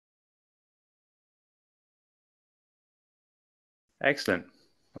Excellent.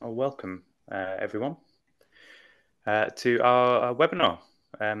 Well, welcome, everyone, to our webinar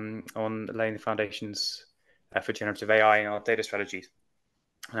on laying the foundations for generative AI and our data strategies.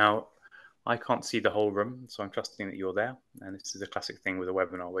 Now, I can't see the whole room, so I'm trusting that you're there. And this is a classic thing with a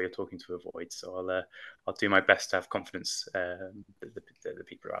webinar where you're talking to a void. So I'll do my best to have confidence that the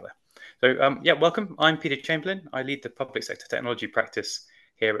people are out there. So yeah, welcome. I'm Peter Chamberlin. I lead the public sector technology practice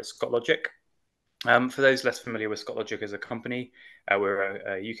here at ScotLogic. For those less familiar with ScotLogic as a company, we're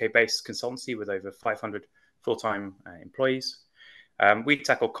a UK-based consultancy with over 500 full-time employees. We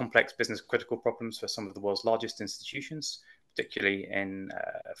tackle complex business-critical problems for some of the world's largest institutions, particularly in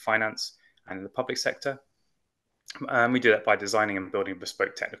finance and in the public sector. We do that by designing and building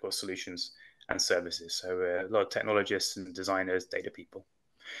bespoke technical solutions and services. So a lot of technologists and designers, data people.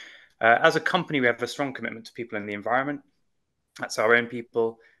 As a company, we have a strong commitment to people in the environment. That's our own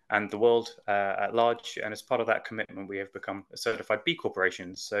people and the world at large. And as part of that commitment, we have become a certified B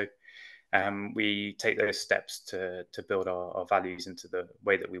Corporation. So we take those steps to build our values into the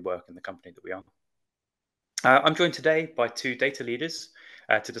way that we work in the company that we are. I'm joined today by two data leaders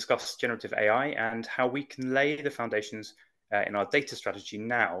to discuss generative AI and how we can lay the foundations in our data strategy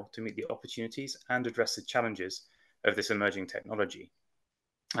now to meet the opportunities and address the challenges of this emerging technology.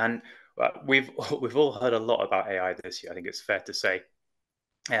 And we've all heard a lot about AI this year. I think it's fair to say.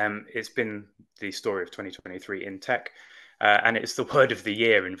 It's been the story of 2023 in tech, and it's the word of the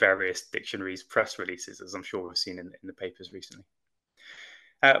year in various dictionaries, press releases, as I'm sure we've seen in the papers recently.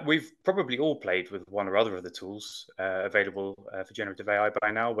 We've probably all played with one or other of the tools available for generative AI by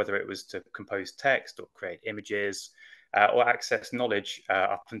now, whether it was to compose text or create images or access knowledge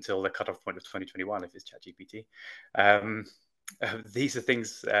up until the cutoff point of 2021, if it's ChatGPT. These are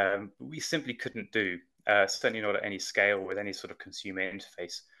things we simply couldn't do, certainly not at any scale with any sort of consumer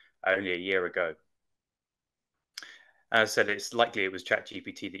interface only a year ago. As I said, it's likely it was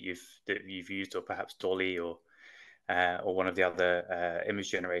ChatGPT that you've used, or perhaps Dolly, or one of the other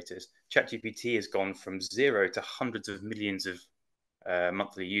image generators. ChatGPT has gone from 0 to hundreds of millions of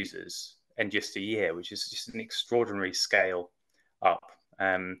monthly users in just a year, which is just an extraordinary scale up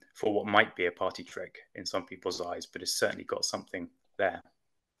for what might be a party trick in some people's eyes, but it's certainly got something there.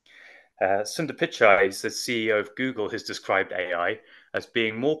 Sundar Pichai, the CEO of Google, has described AI as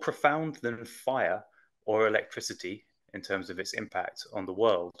being more profound than fire or electricity in terms of its impact on the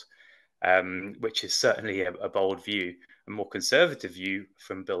world, which is certainly a bold view. A more conservative view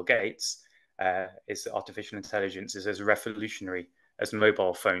from Bill Gates is that artificial intelligence is as revolutionary as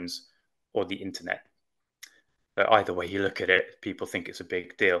mobile phones or the internet. But either way you look at it, people think it's a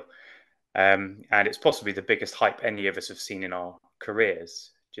big deal. And it's possibly the biggest hype any of us have seen in our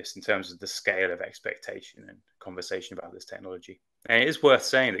careers, just in terms of the scale of expectation and conversation about this technology. And it is worth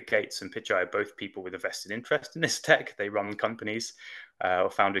saying that Gates and Pichai are both people with a vested interest in this tech. They run companies or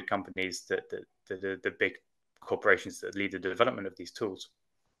founded companies that the big corporations that lead the development of these tools.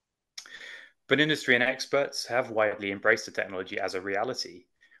 But industry and experts have widely embraced the technology as a reality.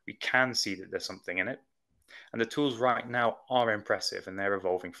 We can see that there's something in it. And the tools right now are impressive and they're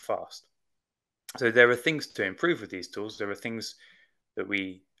evolving fast. So there are things to improve with these tools. There are things that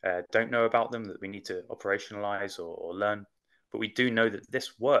we don't know about them that we need to operationalize or learn. But we do know that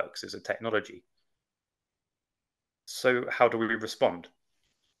this works as a technology. So how do we respond?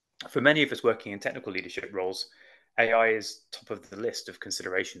 For many of us working in technical leadership roles, AI is top of the list of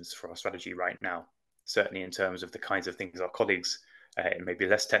considerations for our strategy right now, certainly in terms of the kinds of things our colleagues in maybe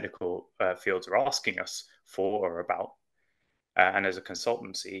less technical fields are asking us for or about. And as a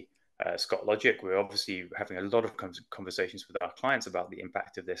consultancy, ScotLogic, we're obviously having a lot of conversations with our clients about the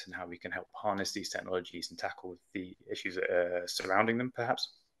impact of this and how we can help harness these technologies and tackle the issues surrounding them, perhaps.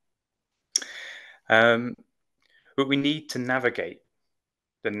 But we need to navigate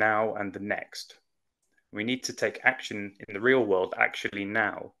the now and the next. We need to take action in the real world actually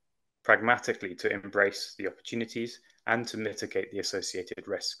now, pragmatically, to embrace the opportunities and to mitigate the associated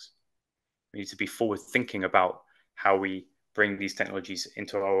risks. We need to be forward thinking about how we bring these technologies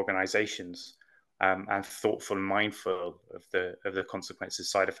into our organizations and thoughtful and mindful of the consequences,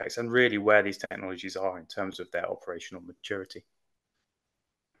 side effects, and really where these technologies are in terms of their operational maturity.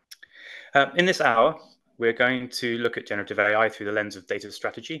 In this hour, we're going to look at generative AI through the lens of data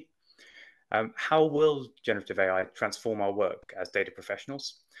strategy. How will generative AI transform our work as data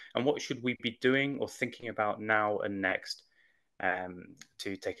professionals? And what should we be doing or thinking about now and next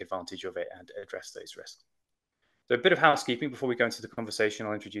to take advantage of it and address those risks? So a bit of housekeeping before we go into the conversation.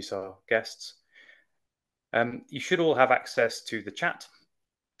 I'll introduce our guests. You should all have access to the chat.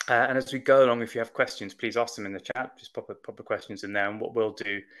 And as we go along, if you have questions, please ask them in the chat. Just pop the questions in there. And what we'll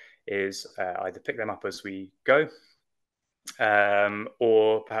do is either pick them up as we go,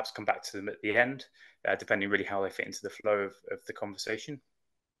 or perhaps come back to them at the end, depending really how they fit into the flow of the conversation.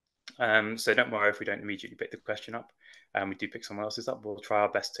 So don't worry if we don't immediately pick the question up. We do pick someone else's up. We'll try our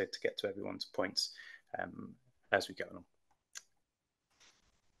best to get to everyone's points as we go along.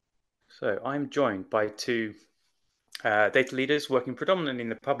 So I'm joined by two data leaders working predominantly in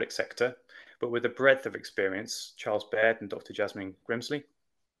the public sector, but with a breadth of experience, Charles Baird and Dr. Jasmine Grimsley.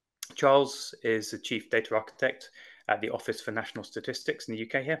 Charles is the Chief Data Architect at the Office for National Statistics in the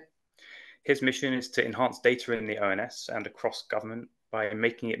UK here. His mission is to enhance data in the ONS and across government by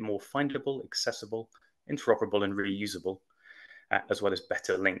making it more findable, accessible, interoperable, and reusable, as well as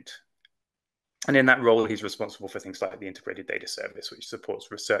better linked. And in that role, he's responsible for things like the Integrated Data Service, which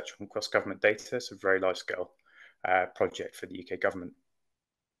supports research on cross-government data. It's a very large-scale project for the UK government.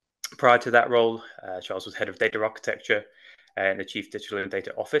 Prior to that role, Charles was head of data architecture in the Chief Digital and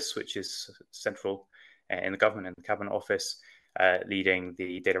Data Office, which is central in the government and the Cabinet Office, leading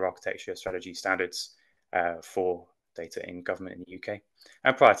the data architecture strategy standards for data in government in the UK.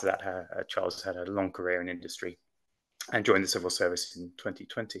 And prior to that, Charles had a long career in industry and joined the civil service in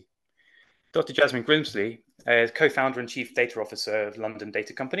 2020. Dr. Jasmine Grimsley is co-founder and chief data officer of London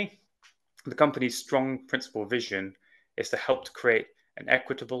Data Company. The company's strong principal vision is to help to create an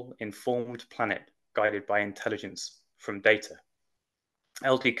equitable, informed planet guided by intelligence from data.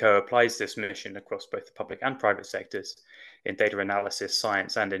 LDCO applies this mission across both the public and private sectors in data analysis,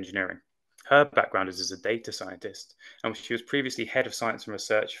 science, and engineering. Her background is as a data scientist, and she was previously head of science and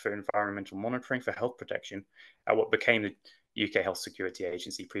research for environmental monitoring for health protection at what became the UK Health Security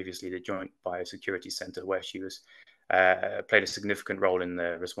Agency, previously the Joint Biosecurity Centre, where she was played a significant role in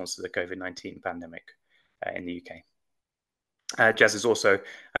the response to the COVID-19 pandemic in the UK. Jaz is also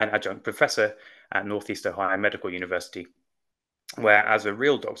an adjunct professor at Northeast Ohio Medical University, where as a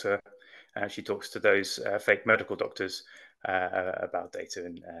real doctor, she talks to those fake medical doctors about data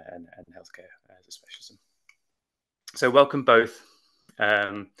and healthcare as a specialism. So welcome both,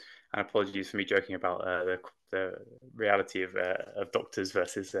 and apologies for me joking about the reality of doctors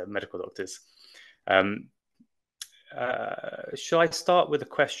versus medical doctors. Shall I start with a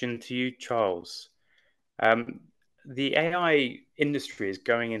question to you, Charles? The AI industry is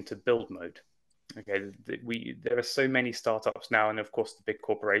going into build mode. Okay, there are so many startups now, and of course the big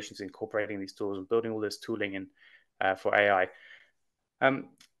corporations incorporating these tools and building all this tooling in for AI.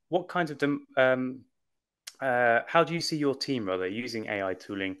 What kinds of how do you see your team rather using AI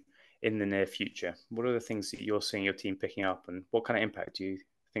tooling in the near future? What are the things that you're seeing your team picking up, and what kind of impact do you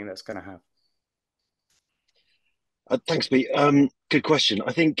think that's going to have? Thanks, Pete. Good question.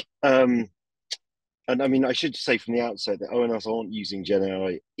 I think, and I mean, I should say from the outset that ONS aren't using Gen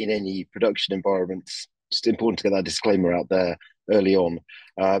AI in any production environments. Just important to get that disclaimer out there early on.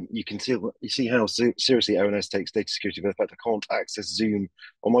 You see how seriously ONS takes data security. But in fact, I can't access Zoom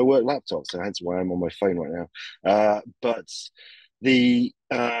on my work laptop, so hence why I'm on my phone right now. But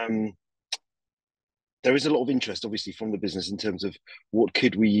there is a lot of interest, obviously, from the business in terms of what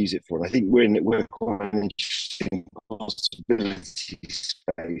could we use it for. And I think we're quite an interesting possibility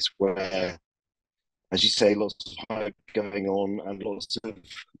space where, as you say, lots of hype going on and lots of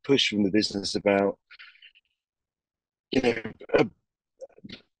push from the business about,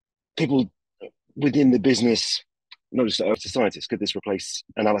 people within the business, not just scientists. Could this replace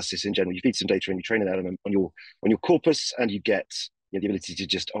analysis in general? You feed some data and you train an element on your corpus, and you get the ability to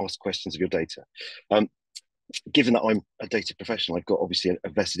just ask questions of your data. Given that I'm a data professional, I've got obviously a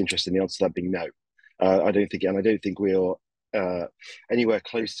vested interest in the answer to that being no. I don't think we are anywhere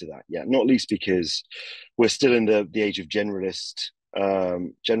close to that yet. Not least because we're still in the age of generalist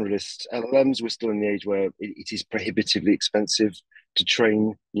LLMs. We're still in the age where it is prohibitively expensive to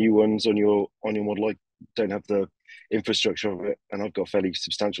train new ones on your model. I don't have the infrastructure of it, and I've got fairly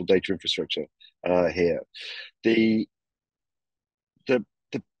substantial data infrastructure here. The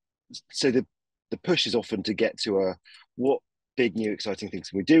push is often to get to what big new exciting things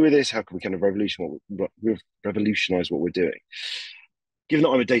can we do with this? How can we kind of revolutionize what we're doing? Given that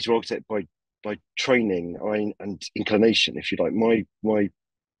I'm a data architect by training and inclination, if you like, my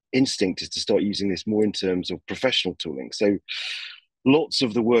instinct is to start using this more in terms of professional tooling. So lots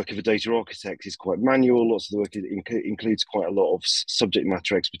of the work of a data architect is quite manual. Lots of the work includes quite a lot of subject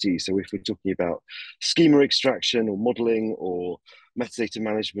matter expertise. So if we're talking about schema extraction or modeling or metadata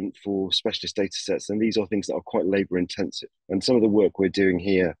management for specialist data sets, then these are things that are quite labor intensive. And some of the work we're doing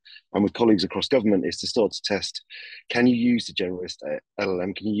here and with colleagues across government is to start to test, can you use the generalist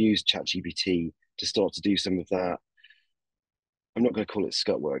LLM? Can you use ChatGPT to start to do some of that? I'm not going to call it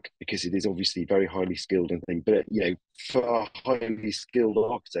scut work because it is obviously very highly skilled and thing, but for highly skilled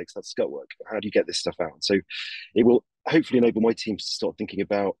architects, that's scut work. How do you get this stuff out? So it will hopefully enable my teams to start thinking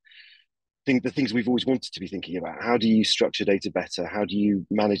about the things we've always wanted to be thinking about. How do you structure data better? How do you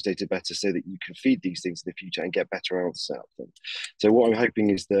manage data better so that you can feed these things in the future and get better answers out of them? So what I'm hoping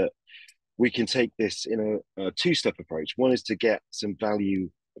is that we can take this in a two-step approach. One is to get some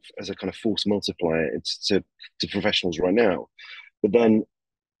value as a kind of force multiplier to professionals right now, but then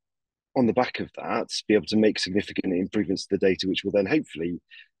on the back of that, be able to make significant improvements to the data, which will then hopefully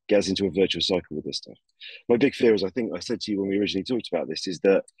get us into a virtuous cycle with this stuff. My big fear, as I think I said to you when we originally talked about this, is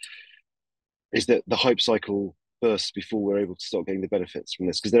that the hype cycle bursts before we're able to start getting the benefits from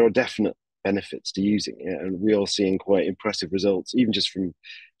this, because there are definite benefits to using it, and we are seeing quite impressive results, even just from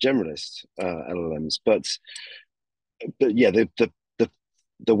generalist LLMs. But yeah,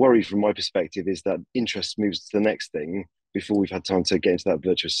 the worry from my perspective is that interest moves to the next thing before we've had time to get into that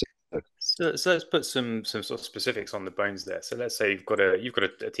virtuous circle. So let's put some sort of specifics on the bones there. So let's say you've got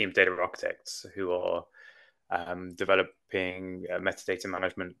a team of data architects who are developing metadata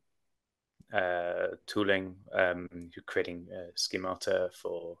management tooling, you're creating schemata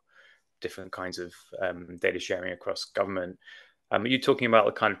for different kinds of data sharing across government. Are you talking about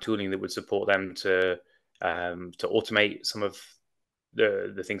the kind of tooling that would support them to automate some of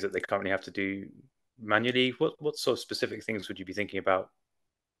the things that they currently have to do manually? What sort of specific things would you be thinking about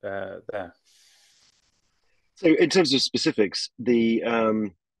there? So in terms of specifics,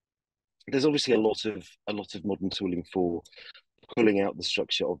 there's obviously a lot of modern tooling for pulling out the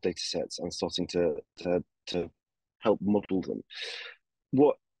structure of data sets and starting to help model them.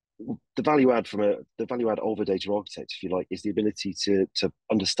 What the value add of a data architect, if you like, is the ability to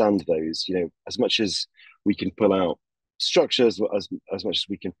understand those. As much as we can pull out structures, as much as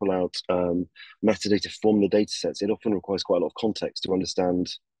we can pull out metadata from the data sets, it often requires quite a lot of context to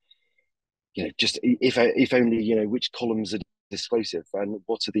understand. Just if only which columns are disclosive and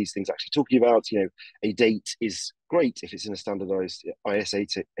what are these things actually talking about. A date is great if it's in a standardized IS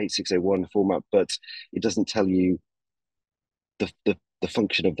 8601 format, but it doesn't tell you the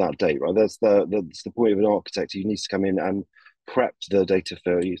function of that date, right? That's the point of an architect who needs to come in and prep the data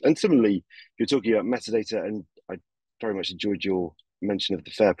for use. And similarly, if you're talking about metadata, and I very much enjoyed your mention of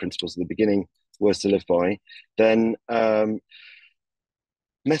the FAIR principles at the beginning, words to live by, then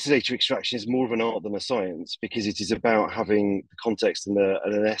metadata extraction is more of an art than a science, because it is about having the context and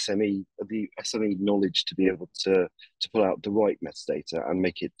the SME knowledge to be able to pull out the right metadata and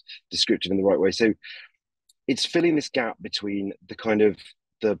make it descriptive in the right way. So it's filling this gap between the kind of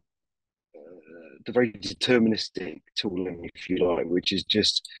the very deterministic tooling, if you like, which is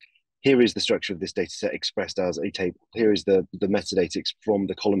just, here is the structure of this data set expressed as a table. Here is the metadata from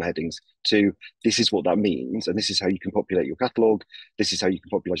the column headings to, this is what that means, and this is how you can populate your catalog. This is how you can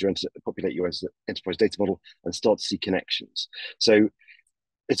populate your enterprise data model and start to see connections. So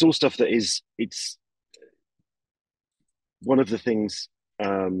it's all stuff that it's one of the things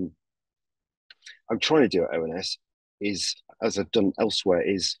I'm trying to do at ONS is, as I've done elsewhere,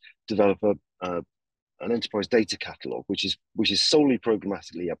 is develop an enterprise data catalog, which is solely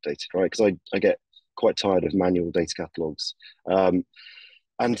programmatically updated, right? Because I get quite tired of manual data catalogs, and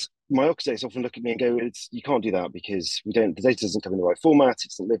my architects often look at me and go, you can't do that because the data doesn't come in the right format, it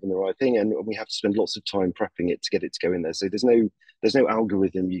doesn't live in the right thing, and we have to spend lots of time prepping it to get it to go in there. So there's no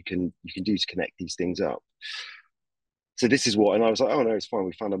algorithm you can do to connect these things up. So this is what, and I was like, oh no, it's fine.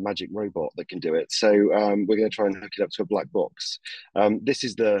 We found a magic robot that can do it. So we're going to try and hook it up to a black box. This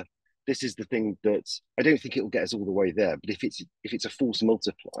is the thing that I don't think it will get us all the way there. But if it's a force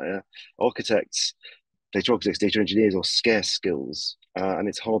multiplier, data architects, data engineers are scarce skills, and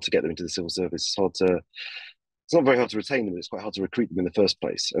it's hard to get them into the civil service. It's not very hard to retain them. It's quite hard to recruit them in the first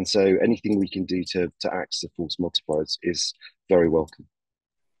place. And so anything we can do to act as a force multipliers is very welcome.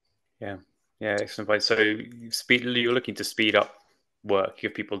 Yeah, yeah, excellent point. So you're looking to speed up work,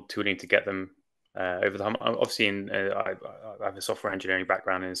 give people tooling to get them over the hump. Obviously, I have a software engineering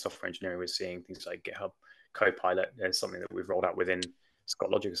background, and in software engineering, we're seeing things like GitHub Copilot as something that we've rolled out within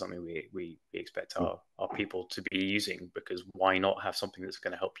Scott Logic, is something we expect our people to be using, because why not have something that's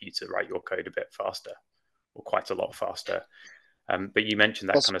going to help you to write your code a bit faster, or quite a lot faster. But you mentioned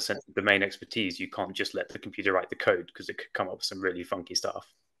that kind of sense of domain expertise. You can't just let the computer write the code, because it could come up with some really funky stuff.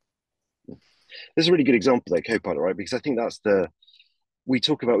 There's a really good example there, Copilot, right? Because I think we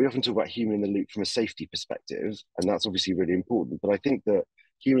often talk about human in the loop from a safety perspective, and that's obviously really important. But I think that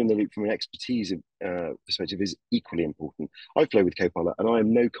human in the loop from an expertise perspective is equally important. I play with Copilot, and I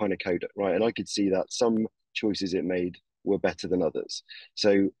am no kind of coder, right? And I could see that some choices it made were better than others.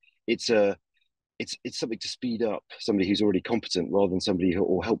 So it's something to speed up somebody who's already competent, rather than somebody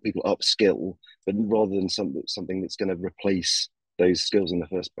or help people upskill, but rather than something that's going to replace those skills in the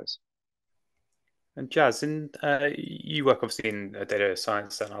first place. And Jazz, you work obviously in data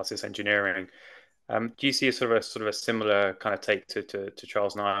science, analysis, engineering. Do you see a similar kind of take to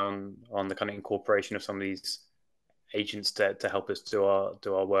Charles and I on the kind of incorporation of some of these agents to help us do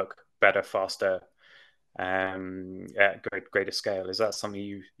our work better, faster, at greater scale? Is that something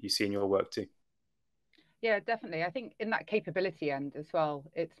you see in your work too? Yeah, definitely. I think in that capability end as well,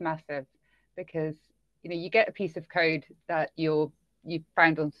 it's massive because you get a piece of code that you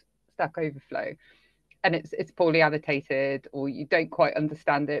found on Stack Overflow, and it's poorly annotated, or you don't quite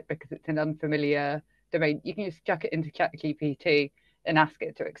understand it because it's an unfamiliar domain. You can just chuck it into ChatGPT and ask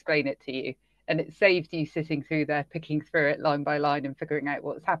it to explain it to you, and it saves you sitting through there, picking through it line by line and figuring out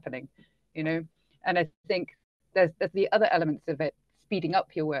what's happening. You know, and I think there's the other elements of it speeding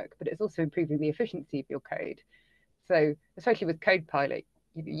up your work, but it's also improving the efficiency of your code. So especially with Copilot,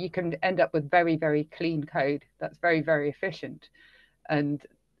 you can end up with very, very clean code that's very, very efficient. And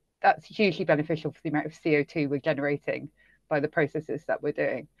that's hugely beneficial for the amount of CO2 we're generating by the processes that we're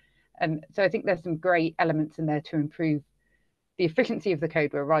doing. And so I think there's some great elements in there to improve the efficiency of the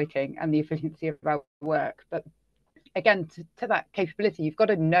code we're writing and the efficiency of our work. But again, to that capability, you've got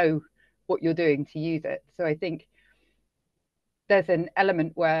to know what you're doing to use it. So I think there's an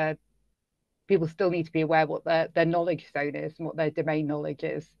element where people still need to be aware what their knowledge zone is and what their domain knowledge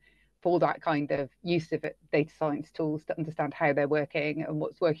is for that kind of use of it, data science tools to understand how they're working and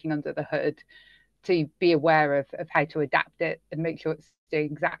what's working under the hood, to be aware of how to adapt it and make sure it's doing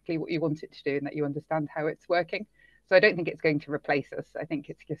exactly what you want it to do and that you understand how it's working. So I don't think it's going to replace us. I think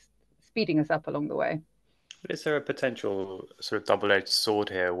it's just speeding us up along the way. But is there a potential sort of double-edged sword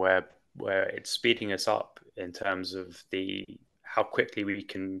here where it's speeding us up in terms of the how quickly we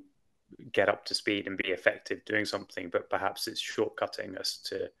can get up to speed and be effective doing something, but perhaps it's shortcutting us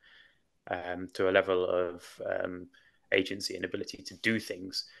to a level of agency and ability to do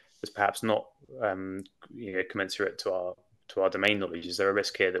things that's perhaps not commensurate to our domain knowledge? Is there a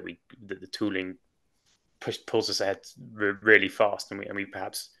risk here that the tooling pulls us ahead really fast, and we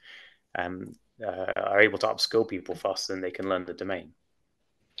perhaps are able to upskill people faster than they can learn the domain?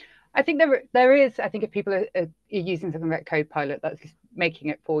 I think there is. I think if people are using something like Copilot, that's just making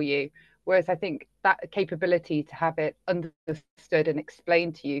it for you. Whereas I think that capability to have it understood and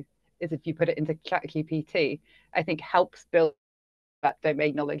explained to you is if you put it into ChatGPT, I think helps build that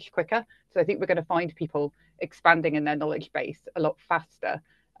domain knowledge quicker. So I think we're going to find people expanding in their knowledge base a lot faster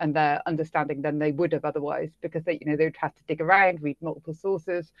and their understanding than they would have otherwise, because they would have to dig around, read multiple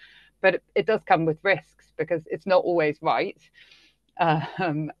sources. But it does come with risks because it's not always right.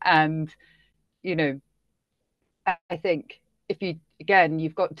 And I think if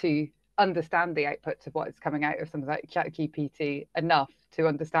you've got to understand the outputs of what's coming out of something like ChatGPT enough to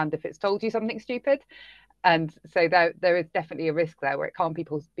understand if it's told you something stupid. And so there is definitely a risk there where it can't be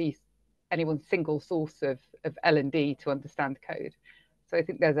anyone's single source of L&D to understand code. So I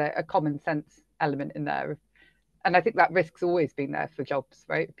think there's a common sense element in there. And I think that risk's always been there for jobs,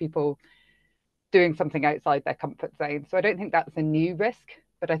 right? People doing something outside their comfort zone. So I don't think that's a new risk,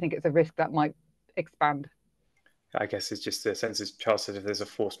 but I think it's a risk that might expand. I guess it's just the sense, as Charles said, if there's a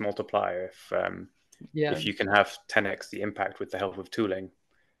force multiplier, Yeah, if you can have 10x the impact with the help of tooling,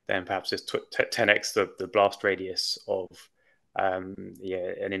 then perhaps it's 10x the blast radius of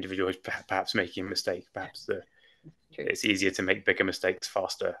an individual who's perhaps making a mistake. Perhaps it's easier to make bigger mistakes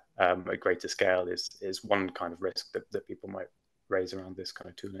faster at greater scale is one kind of risk that people might raise around this kind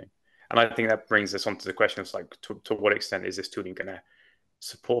of tooling. And I think that brings us on to the question of like, to what extent is this tooling going to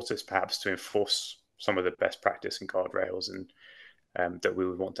support us perhaps to enforce some of the best practice and guardrails and that we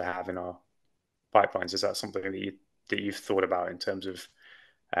would want to have in our pipelines? Is that something that you've thought about in terms of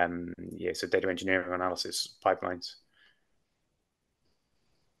so data engineering analysis pipelines?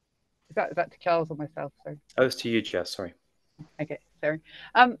 Is that to Charles or myself? Sorry. Oh, it's to you, Jess. Sorry. Okay, sorry.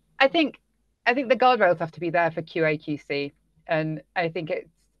 I think the guardrails have to be there for QA/QC, and I think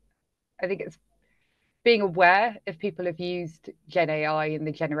it's being aware if people have used Gen AI in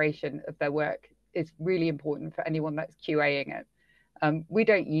the generation of their work is really important for anyone that's QAing it. We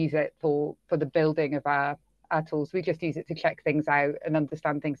don't use it for the building of our tools. We just use it to check things out and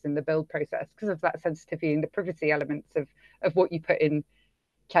understand things in the build process because of that sensitivity and the privacy elements of what you put in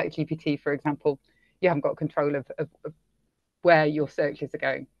ChatGPT, for example. You haven't got control of where your searches are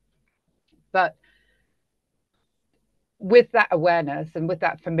going. But with that awareness and with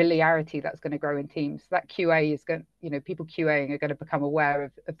that familiarity that's going to grow in teams, that QA is going, people QAing are going to become aware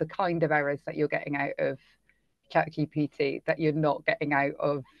of the kind of errors that you're getting out of ChatGPT that you're not getting out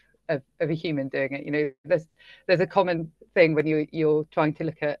of a human doing it. There's a common thing when you're trying to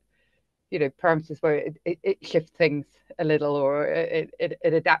look at parameters where it shifts things a little, or it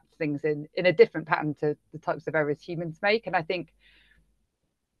adapts things in a different pattern to the types of errors humans make. And I think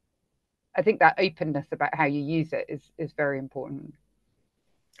that openness about how you use it is very important.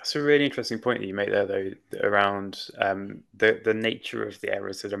 That's a really interesting point that you make there, though, around the nature of the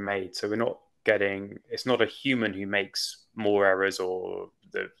errors that are made. So it's not a human who makes more errors, or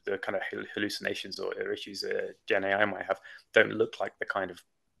the kind of hallucinations or issues that Gen AI might have don't look like the kind of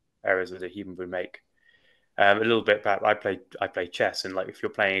errors that a human would make. A little bit about I play chess, and like if you're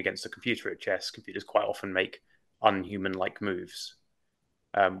playing against a computer at chess, computers quite often make unhuman-like moves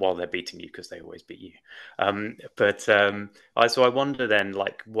while they're beating you, because they always beat you. So I wonder then,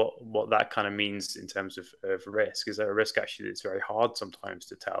 like, what that kind of means in terms of risk. Is there a risk actually that's very hard sometimes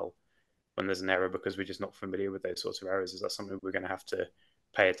to tell when there's an error because we're just not familiar with those sorts of errors? Is that something we're going to have to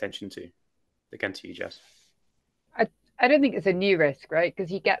pay attention to? Again, to you, Jess. I don't think it's a new risk, right?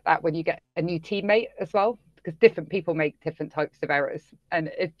 Because you get that when you get a new teammate as well, because different people make different types of errors.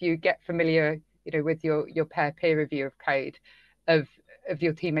 And if you get familiar, with your peer review of code of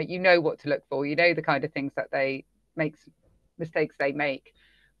your teammate, you know what to look for, the kind of things that they mistakes they make.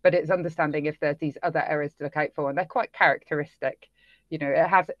 But it's understanding if there's these other errors to look out for, and they're quite characteristic. It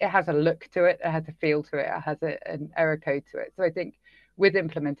has a look to it, it has a feel to it, it has an error code to it. So I think with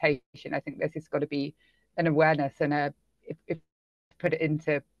implementation, I think there's just got to be an awareness and if put it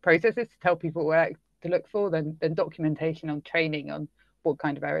into processes to tell people what to look for, then documentation on training on what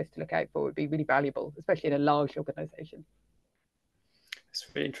kind of errors to look out for would be really valuable, especially in a large organization. It's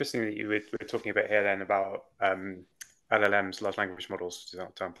really interesting that we're talking about here then about LLMs, large language models,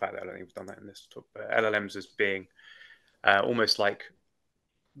 to unpack that. I don't think we've done that in this talk, but LLMs as being almost like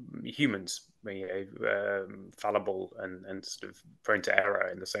humans, fallible and sort of prone to error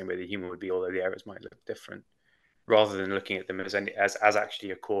in the same way the human would be, although the errors might look different, rather than looking at them as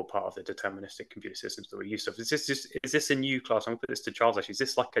actually a core part of the deterministic computer systems that we're used to. Is this a new class? I'm going to put this to Charles, actually. Is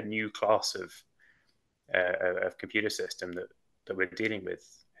this like a new class of computer system that we're dealing with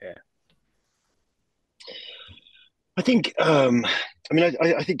here? I think,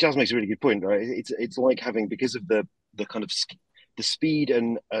 I think Jazz makes a really good point, right? It's like having, because of the kind of the speed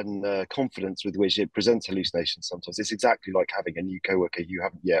and confidence with which it presents hallucinations. Sometimes it's exactly like having a new coworker you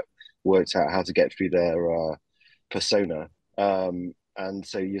haven't yet worked out how to get through their persona, and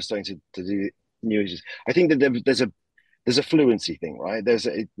so you're starting to do new issues. I think that there's a fluency thing, right? This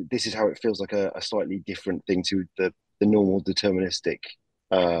is how it feels like a slightly different thing to the normal deterministic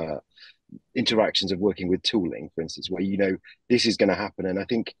interactions of working with tooling, for instance, where this is going to happen. And I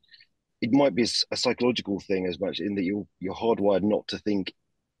think it might be a psychological thing as much in that you're hardwired not to think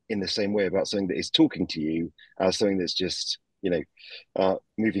in the same way about something that is talking to you as something that's just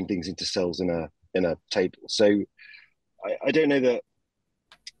moving things into cells in a table. So I don't know that.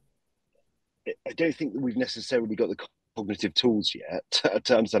 I don't think that we've necessarily got the cognitive tools yet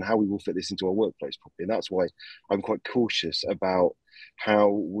to understand how we will fit this into our workplace properly, and that's why I'm quite cautious about how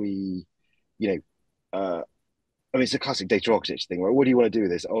we, it's a classic data architecture thing, right? What do you want to do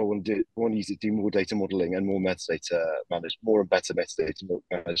with this? Oh, I want to use it to do more data modeling and more metadata management, more and better metadata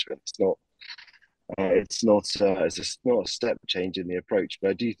management. It's not a step change in the approach, but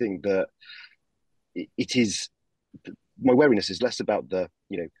I do think that it is. My wariness is less about the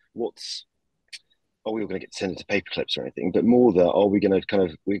are we all going to get sent into paper clips or anything, but more that are we going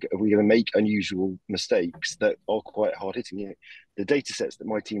to make unusual mistakes that are quite hard hitting? The data sets that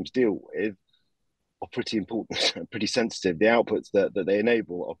my teams deal with are pretty important, pretty sensitive. The outputs that they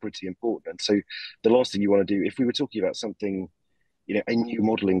enable are pretty important. And so the last thing you want to do, if we were talking about something, a new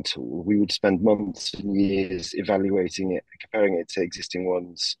modeling tool, we would spend months and years evaluating it, comparing it to existing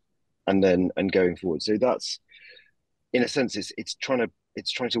ones, and going forward. So that's, in a sense, it's trying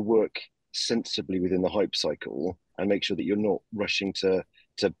to work sensibly within the hype cycle and make sure that you're not rushing to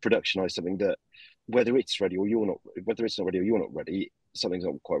productionize something that, whether it's ready or you're not, whether it's not ready or you're not ready, something's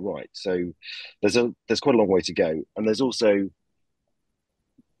not quite right. So there's quite a long way to go, and there's also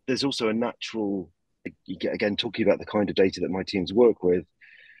a natural, again, talking about the kind of data that my teams work with,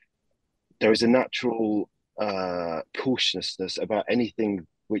 there is a natural cautiousness about anything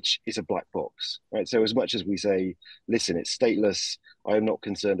which is a black box, right? So as much as we say, listen, it's stateless, I am not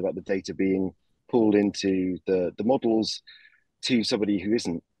concerned about the data being pulled into the models, to somebody who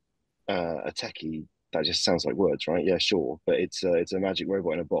isn't a techie, that just sounds like words, right? Yeah, sure, but it's a magic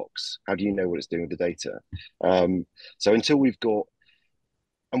robot in a box. How do you know what it's doing with the data? So until we've got,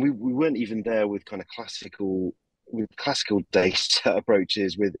 and we weren't even there with kind of classical data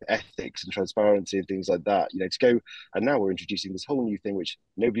approaches with ethics and transparency and things like that, to go, and now we're introducing this whole new thing which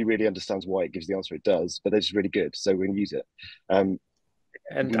nobody really understands why it gives the answer it does, but they're just really good, so we're going to use it.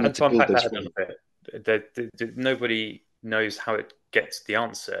 And, we need and to to build unpack those that a forms. little bit, nobody knows how it gets the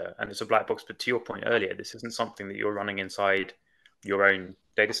answer, and it's a black box. But to your point earlier, this isn't something that you're running inside your own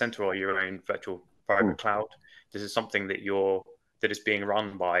data center or your own virtual private cloud. This is something that is being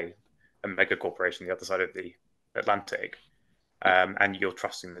run by a mega corporation the other side of the Atlantic, and you're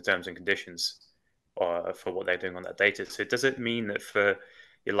trusting the terms and conditions for what they're doing on that data. So does it mean that for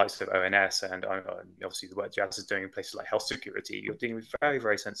your likes of ONS and obviously the work Jazz is doing in places like health security, you're dealing with very,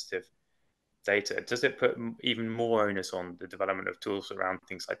 very sensitive data? Does it put even more onus on the development of tools around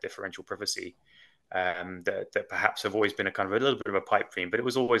things like differential privacy, that perhaps have always been a kind of a little bit of a pipe dream, but it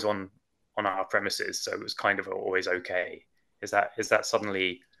was always on our premises, so it was kind of always okay? Is that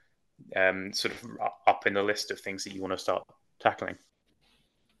suddenly sort of up in the list of things that you want to start tackling?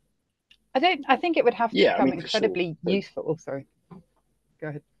 I think it would have to Yeah, I become mean, for sure. incredibly useful. Oh, sorry, go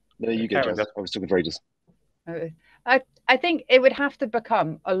ahead. No, you go, Karen, Jazz. I was talking for ages. I think it would have to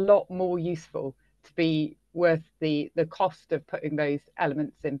become a lot more useful to be worth the cost of putting those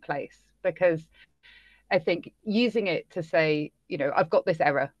elements in place, because I think using it to say, I've got this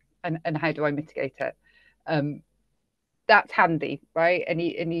error, and how do I mitigate it? That's handy, right? And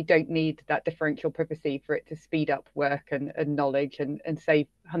you don't need that differential privacy for it to speed up work and knowledge and save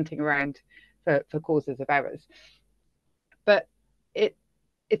hunting around for causes of errors. But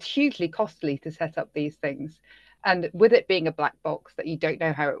it's hugely costly to set up these things. And with it being a black box that you don't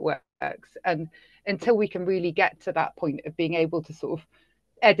know how it works, and until we can really get to that point of being able to sort of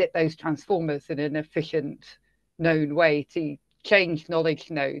edit those transformers in an efficient, known way to change knowledge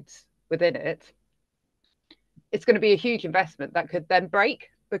nodes within it, it's going to be a huge investment that could then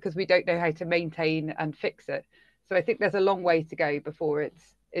break because we don't know how to maintain and fix it. So I think there's a long way to go before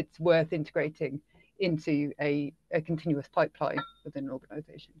it's worth integrating into a continuous pipeline within an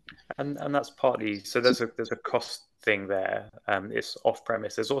organization. And that's partly, so there's a cost thing there. It's off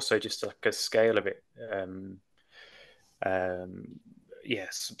premise. There's also just like a scale of it.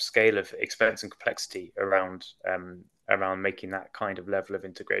 Yes, scale of expense and complexity around making that kind of level of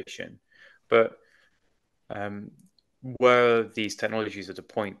integration. But were these technologies at a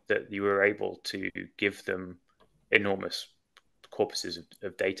point that you were able to give them enormous corpuses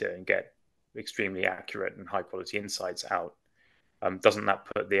of data and get extremely accurate and high quality insights out, doesn't that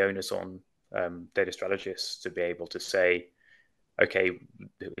put the onus on data strategists to be able to say, okay,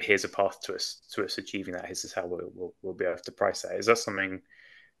 here's a path to us achieving that. This is how we'll be able to price that. Is that something?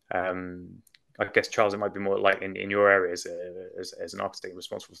 I guess, Charles, it might be more like in your area as an architect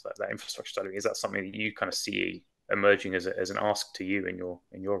responsible for that infrastructure study. Is that something that you kind of see emerging as an ask to you in your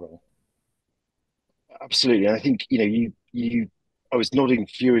role? Absolutely. And I think, I was nodding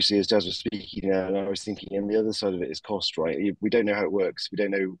furiously as Jazz was speaking, and I was thinking, and the other side of it is cost, right? We don't know how it works. We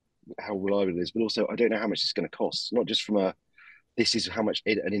don't know how reliable it is, but also I don't know how much it's going to cost, not just from this is how much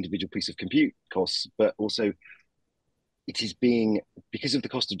an individual piece of compute costs, but also it is being, because of the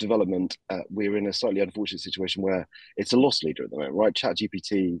cost of development, we're in a slightly unfortunate situation where it's a loss leader at the moment, right?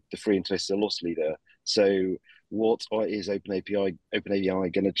 ChatGPT, the free interface, is a loss leader. So what is OpenAI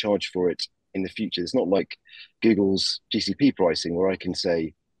going to charge for it in the future? It's not like Google's GCP pricing where I can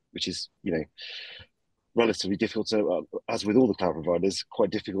say, which is, relatively difficult to, as with all the cloud providers,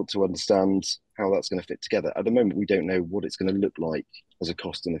 quite difficult to understand how that's going to fit together. At the moment, we don't know what it's going to look like as a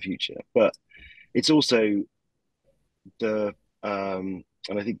cost in the future. But it's also and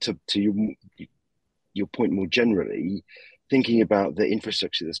I think to your point more generally, thinking about the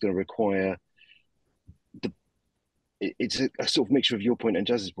infrastructure that's going to require it's a sort of mixture of your point and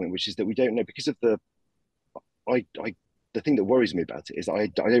Jazz's point, which is that we don't know because of I the thing that worries me about it is I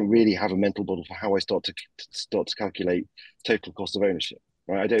don't really have a mental model for how I start to calculate total cost of ownership.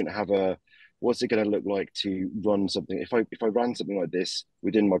 Right, I don't have what's it going to look like to run something if I ran something like this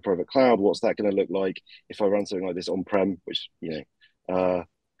within my private cloud. What's that going to look like if I ran something like this on prem? Which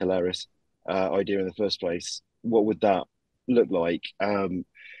hilarious idea in the first place. What would that look like?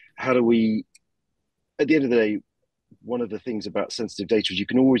 How do we? At the end of the day, one of the things about sensitive data is you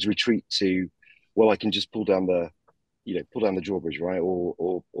can always retreat to, well, I can just pull down the drawbridge, right,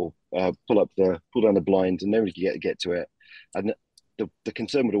 or pull down the blind, and nobody can get to it. And the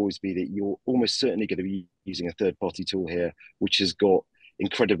concern would always be that you're almost certainly going to be using a third party tool here, which has got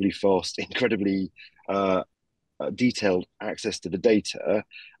incredibly fast, incredibly detailed access to the data,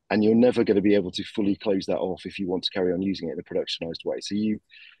 and you're never going to be able to fully close that off if you want to carry on using it in a productionized way. So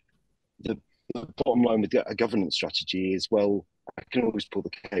the bottom line with a governance strategy is, well, I can always pull the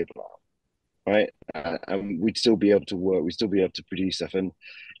cable out, right? And we'd still be able to work, we'd still be able to produce stuff, and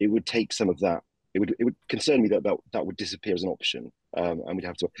it would take some of that. It would concern me that would disappear as an option, and we'd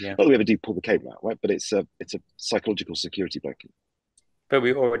have to. Yeah. Not that we ever do pull the cable out, right? But it's a psychological security blanket. But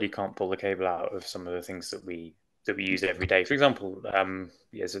we already can't pull the cable out of some of the things that we use every day. For example,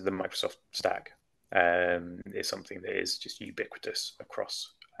 so the Microsoft stack is something that is just ubiquitous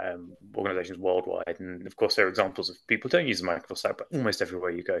across organizations worldwide. And of course, there are examples of people who don't use the Microsoft stack, but almost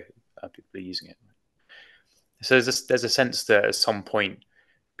everywhere you go, people are using it. So there's a sense that at some point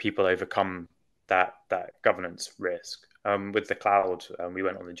people overcome that governance risk. With the cloud, we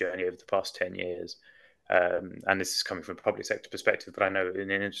went on the journey over the past 10 years. And this is coming from a public sector perspective, but I know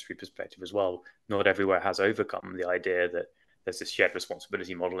in an industry perspective as well, not everywhere has overcome the idea that there's this shared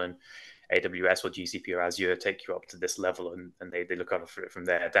responsibility model, and AWS or GCP or Azure take you up to this level, and they look after it from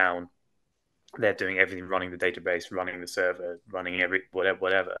there down. They're doing everything, running the database, running the server, running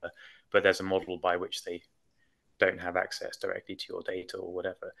whatever. But there's a model by which they don't have access directly to your data or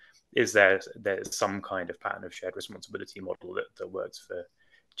whatever. Is there's some kind of pattern of shared responsibility model that works for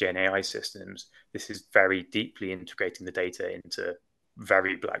Gen AI systems? This is very deeply integrating the data into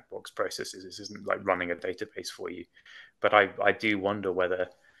very black box processes. This isn't like running a database for you. But I do wonder whether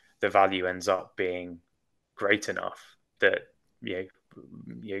the value ends up being great enough that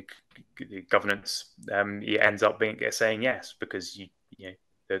governance ends up saying yes, because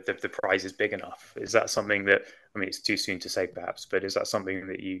the prize is big enough. Is that something that, I mean, it's too soon to say perhaps, but is that something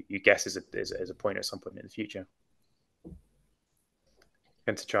that you guess is a point at some point in the future?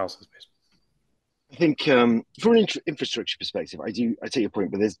 And to Charles, I suppose. I think from an infrastructure perspective, I take your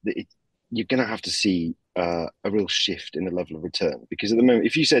point, but you're going to have to see a real shift in the level of return, because at the moment,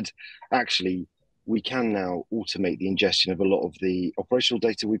 if you said, actually, we can now automate the ingestion of a lot of the operational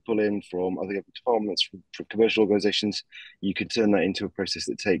data we pull in from other government departments, from commercial organizations, you could turn that into a process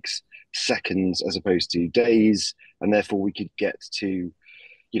that takes seconds as opposed to days, and therefore we could get to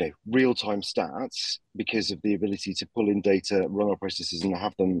real-time stats because of the ability to pull in data, run our processes, and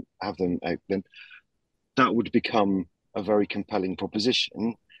have them out. Then that would become a very compelling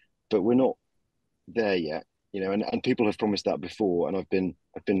proposition, but we're not there yet. And people have promised that before, and I've been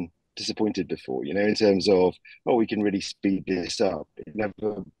disappointed before, in terms of, we can really speed this up.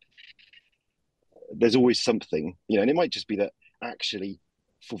 There's always something, and it might just be that actually,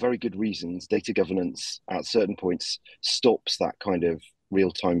 for very good reasons, data governance at certain points stops that kind of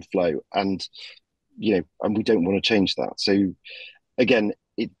real-time flow, and and we don't want to change that. So again,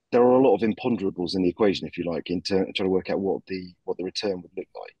 there are a lot of imponderables in the equation, if you like, in trying to work out what the return would look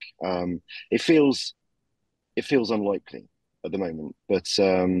like. It feels unlikely at the moment, but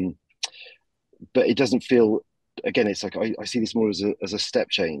it doesn't feel. Again, it's like I see this more as a step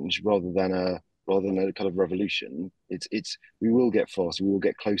change rather than a kind of revolution. We will get faster. We will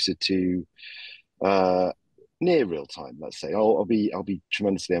get closer to near real time. Let's say I'll be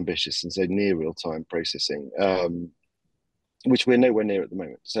tremendously ambitious and say near real time processing, which we're nowhere near at the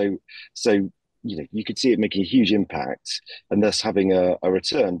moment. So you could see it making a huge impact and thus having a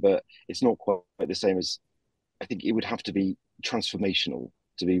return, but it's not quite the same as. I think it would have to be transformational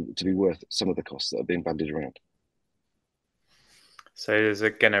to be worth some of the costs that are being bandied around. So there's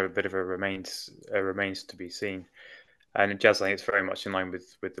again a bit of a remains to be seen. And Jazz, I think it's very much in line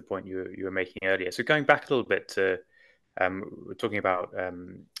with the point you were making earlier. So going back a little bit to, we're talking about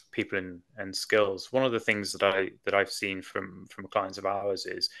people and skills. One of the things that I've seen from clients of ours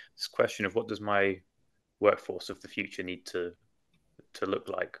is this question of, what does my workforce of the future need to look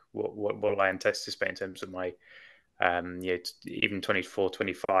like? What will I anticipate in terms of my even 24,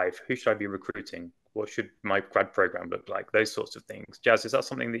 25? Who should I be recruiting? What should my grad program look like? Those sorts of things. Jazz, is that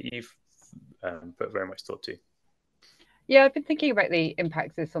something that you've put very much thought to? Yeah, I've been thinking about the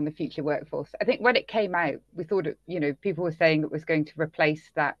impacts of this on the future workforce. I think when it came out, we thought people were saying it was going to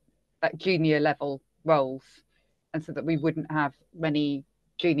replace that junior level roles, and so that we wouldn't have many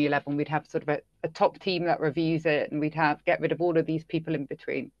junior level, and we'd have sort of a top team that reviews it, and we'd get rid of all of these people in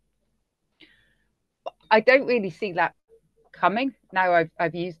between. I don't really see that coming now.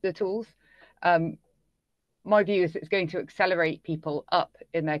 I've used the tools. My view is it's going to accelerate people up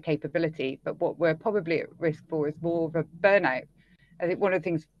in their capability, but what we're probably at risk for is more of a burnout. I think one of the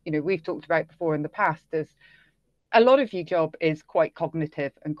things we've talked about before in the past is a lot of your job is quite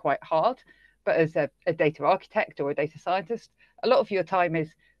cognitive and quite hard, but as a data architect or a data scientist, a lot of your time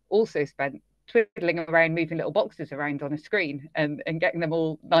is also spent twiddling around, moving little boxes around on a screen and getting them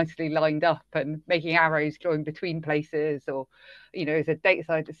all nicely lined up and making arrows drawing between places, or as a data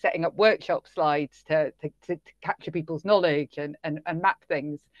scientist, setting up workshop slides to capture people's knowledge and map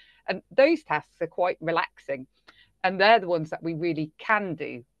things. And those tasks are quite relaxing, and they're the ones that we really can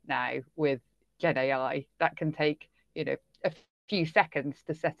do now with Gen AI. That can take a few seconds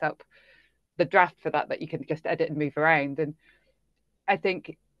to set up the draft for that you can just edit and move around. And I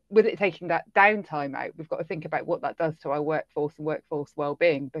think with it taking that downtime out, we've got to think about what that does to our workforce and workforce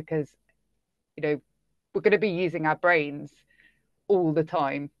well-being, because we're going to be using our brains all the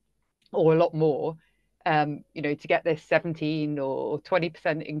time, or a lot more, to get this 17 or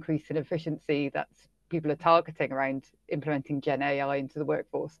 20% increase in efficiency that's people are targeting around implementing Gen AI into the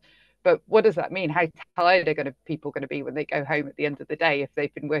workforce. But what does that mean? How tired are people going to be when they go home at the end of the day if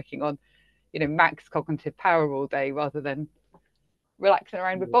they've been working on, max cognitive power all day rather than relaxing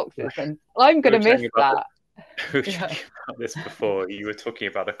around with boxes? And I'm going to miss that. We were talking about this before. You were talking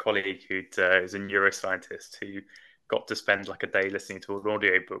about a colleague who is a neuroscientist who got to spend like a day listening to an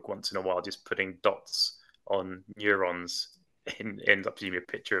audiobook once in a while, just putting dots on neurons in up to a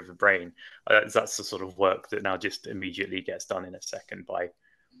picture of the brain. That's the sort of work that now just immediately gets done in a second by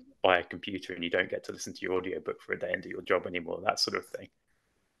a computer, and you don't get to listen to your audiobook for a day and do your job anymore, that sort of thing.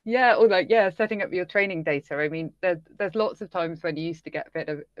 Yeah, or setting up your training data. I mean, there's lots of times when you used to get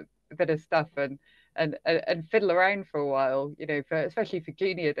a bit of stuff and fiddle around for a while, especially for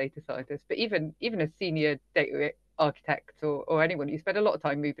junior data scientists, but even a senior data architect or anyone, you spend a lot of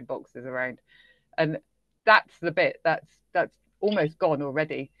time moving boxes around, and that's the bit that's almost gone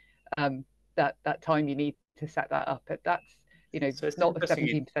already. That time you need to set that up, that's so it's not a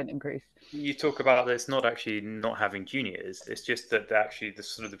 17% increase. You talk about this not actually not having juniors. It's just that actually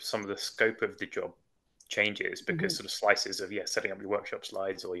some of the scope of the job changes because sort of slices of setting up your workshop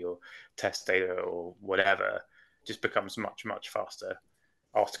slides or your test data or whatever just becomes much faster.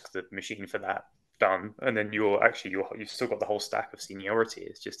 Ask the machine for that done, and then you've still got the whole stack of seniority.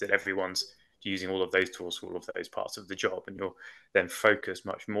 It's just that everyone's using all of those tools for all of those parts of the job, and you're then focused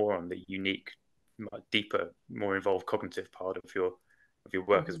much more on the unique, deeper, more involved cognitive part of your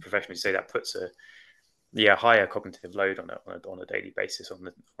work as a professional. You say that puts a higher cognitive load on a daily basis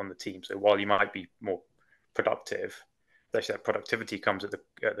on the team. So while you might be more productive, actually that productivity comes at the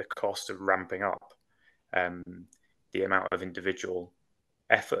cost of ramping up the amount of individual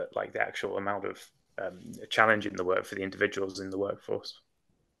effort, like the actual amount of challenge in the work for the individuals in the workforce.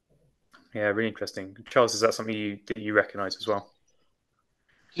 Yeah, really interesting. Charles, is that something that you recognize as well?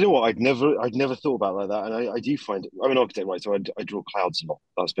 You know what? I'd never thought about it like that, and I do find I'm an architect, right? So I draw clouds a lot.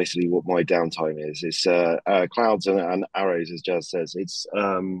 That's basically what my downtime is. It's clouds and arrows, as Jazz says. It's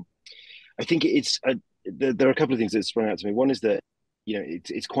I think there are a couple of things that sprung out to me. One is that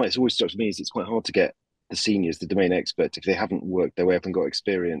it's always struck me as it's quite hard to get the seniors, the domain experts, if they haven't worked their way up and got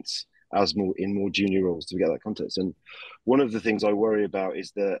experience as more junior roles to get that context. And one of the things I worry about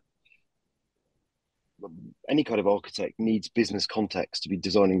is that any kind of architect needs business context to be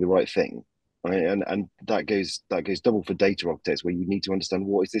designing the right thing, right? And that goes double for data architects, where you need to understand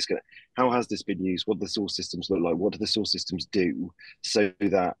how has this been used, what do the source systems look like, what do the source systems do, so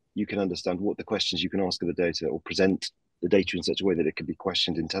that you can understand what the questions you can ask of the data or present the data in such a way that it can be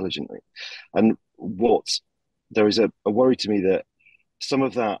questioned intelligently. And there is a worry to me that some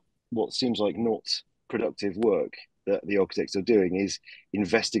of that, what seems like not productive work that the architects are doing, is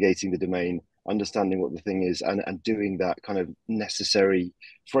investigating the domain, understanding what the thing is, and doing that kind of necessary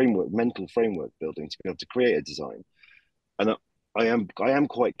mental framework building to be able to create a design. And I am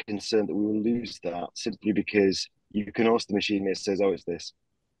quite concerned that we will lose that simply because you can ask the machine, it says, oh, it's this.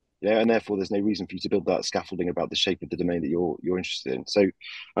 Yeah, and therefore there's no reason for you to build that scaffolding about the shape of the domain that you're interested in. So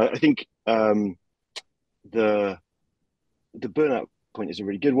I think the burnout point is a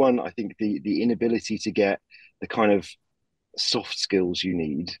really good one. I think the inability to get the kind of soft skills you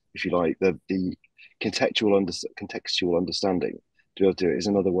need, if you like, the contextual understanding to be able to do it, is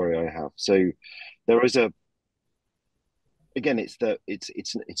another worry I have. So there is I'm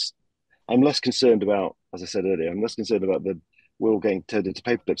less concerned about, as I said earlier, I'm less concerned about the world getting turned into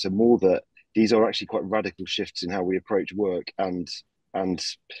paperclips, and more that these are actually quite radical shifts in how we approach work and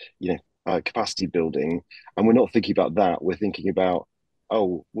capacity building. And we're not thinking about that. We're thinking about,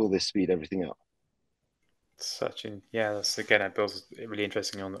 oh, will this speed everything up? That's again, it builds really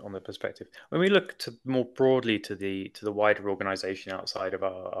interesting on the perspective. When we look more broadly to the wider organization outside of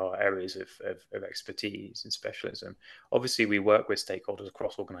our areas of expertise and specialism, obviously we work with stakeholders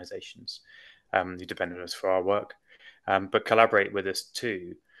across organizations who depend on us for our work, but collaborate with us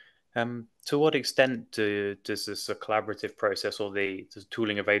too. To what extent does this a collaborative process or the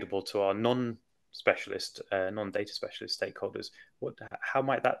tooling available to our non-specialist, non-data specialist stakeholders, how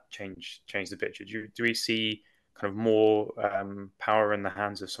might that change the picture? Do we see kind of more power in the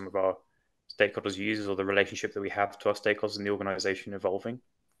hands of some of our stakeholders, users, or the relationship that we have to our stakeholders in the organization evolving?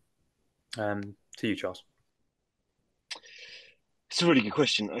 To you, Charles. It's a really good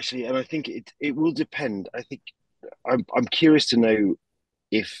question, actually, and I think it will depend. I think I'm curious to know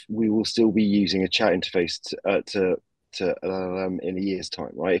if we will still be using a chat interface to to in a year's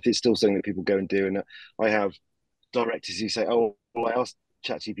time, right? If it's still something that people go and do, and I have directors who say, "Oh, well, I asked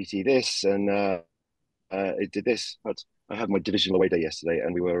ChatGPT this, and it did this." But I had my divisional away day yesterday,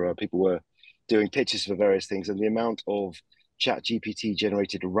 and we were people were doing pitches for various things, and the amount of ChatGPT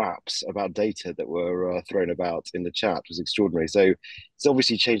generated raps about data that were thrown about in the chat was extraordinary. So it's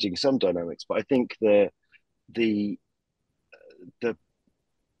obviously changing some dynamics, but I think the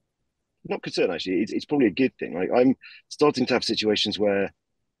not concerned actually. It's probably a good thing. Like I'm starting to have situations where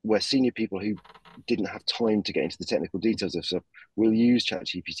senior people who didn't have time to get into the technical details of stuff will use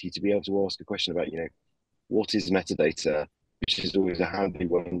ChatGPT to be able to ask a question about, what is metadata, which is always a handy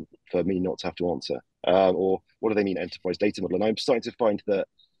one for me not to have to answer, or what do they mean enterprise data model? And I'm starting to find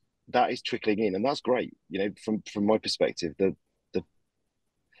that is trickling in, and that's great. From my perspective, the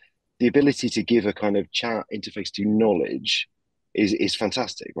ability to give a kind of chat interface to knowledge is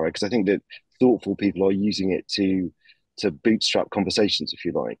fantastic, right? Because I think that thoughtful people are using it to bootstrap conversations, if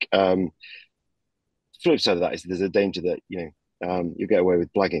you like. Flip side of that is there's a danger that you get away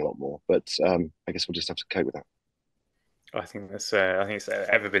with blagging a lot more, but I guess we'll just have to cope with that. I think that's. I think it's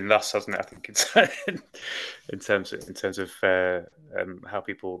ever been thus, hasn't it? I think it's in terms of how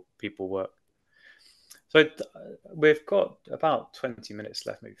people work. So we've got about 20 minutes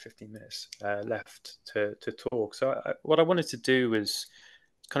left, maybe 15 minutes left to talk. So what I wanted to do was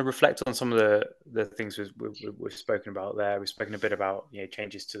kind of reflect on some of the things we've spoken about there. We've spoken a bit about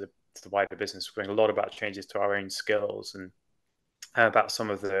changes to the wider business. We're spoken a lot about changes to our own skills and about some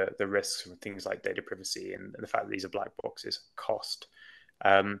of the risks from things like data privacy and the fact that these are black boxes, cost.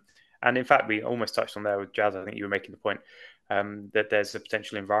 And in fact, we almost touched on there with Jazz. I think you were making the point that there's a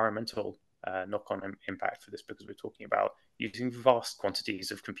potential environmental knock-on impact for this, because we're talking about using vast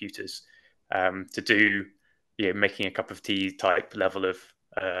quantities of computers to do making a cup of tea type level of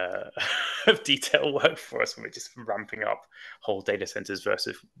detail work for us, and we're just ramping up whole data centers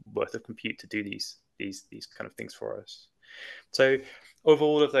worth of compute to do these kind of things for us. So of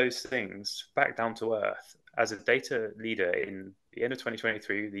all of those things, back down to earth, as a data leader in the end of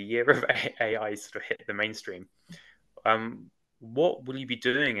 2023, the year of AI sort of hit the mainstream, what will you be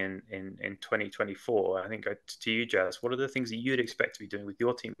doing in 2024? I think to you, Jazz, what are the things that you'd expect to be doing with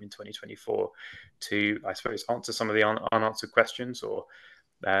your team in 2024 to, I suppose, answer some of the unanswered questions or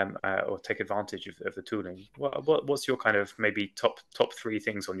take advantage of the tooling? What's your kind of maybe top three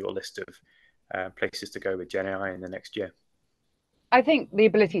things on your list of places to go with Gen AI in the next year? I think the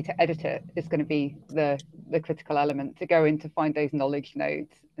ability to edit it is going to be the critical element, to go in to find those knowledge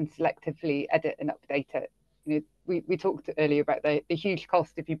nodes and selectively edit and update it. We talked earlier about the huge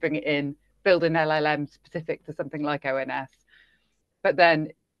cost if you bring it in, build an LLM specific to something like ONS. But then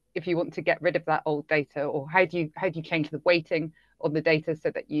if you want to get rid of that old data, or how do you change the weighting on the data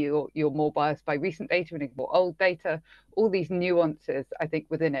so that you're more biased by recent data and ignore old data, all these nuances, I think,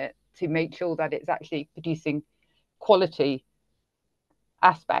 within it to make sure that it's actually producing quality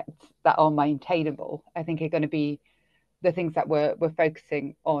aspects that are maintainable, I think are going to be the things that we're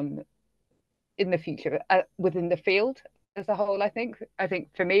focusing on in the future within the field as a whole. I think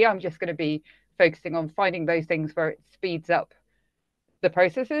for me, I'm just going to be focusing on finding those things where it speeds up the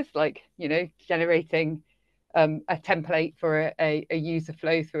processes, like generating a template for a user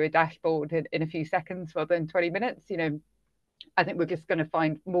flow through a dashboard in a few seconds rather than 20 minutes. I think we're just going to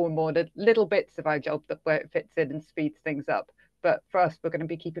find more and more little bits of our job where it fits in and speeds things up. But for us, we're going to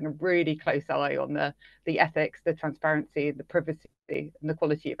be keeping a really close eye on the ethics, the transparency, the privacy, and the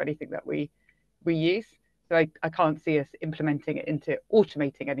quality of anything that we use. So I can't see us implementing it into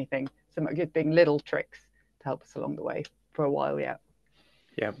automating anything, so much as being little tricks to help us along the way for a while yet.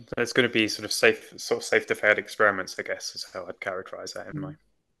 Yeah, it's going to be sort of safe to fail experiments, I guess, is how I'd characterize that in my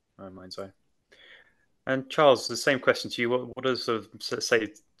mind's eye. And Charles, the same question to you. What are sort of, say,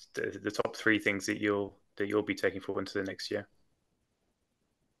 the top three things that you'll be taking forward into the next year?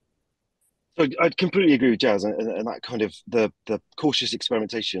 So I'd completely agree with Jazz, and that kind of the cautious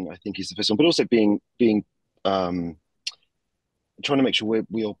experimentation, I think, is the first one, but also being trying to make sure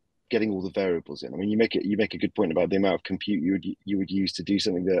we are getting all the variables in. I mean, you make a good point about the amount of compute you would use to do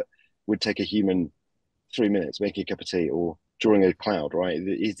something that would take a human 3 minutes, making a cup of tea or drawing a cloud, right?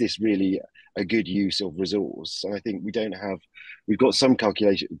 Is this really a good use of resource? And I think we've got some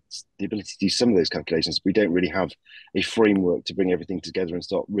calculations, the ability to do some of those calculations. But we don't really have a framework to bring everything together and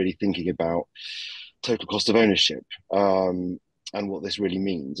start really thinking about total cost of ownership and what this really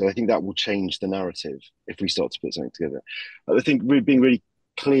means. And I think that will change the narrative if we start to put something together. I think we're being really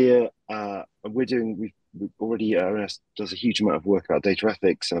clear. We've already ONS does a huge amount of work about data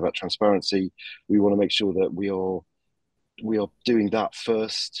ethics and about transparency. We want to make sure that we are doing that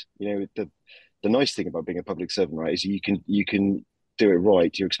first. the nice thing about being a public servant, right, is you can do it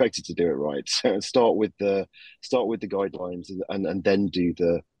right. You're expected to do it right. So start with the guidelines, and then do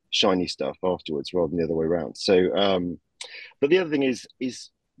the shiny stuff afterwards, rather than the other way around. So, but the other thing is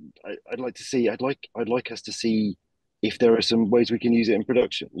I'd like to see, I'd like us to see if there are some ways we can use it in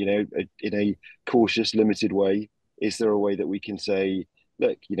production. You know, in a cautious, limited way. Is there a way that we can say,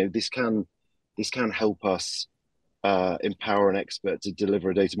 look, you know, this can help us empower an expert to deliver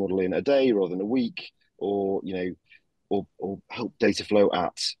a data model in a day rather than a week, or you know, or help data flow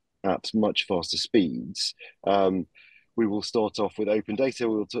at much faster speeds. We will start off with open data.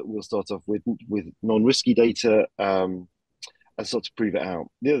 We'll start off with non-risky data, and start to prove it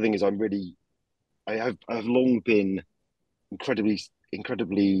out. The other thing is, I've long been incredibly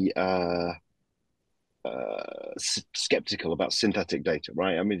skeptical about synthetic data.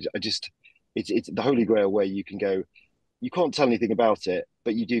 Right? I mean, it's the holy grail where you can go. You can't tell anything about it,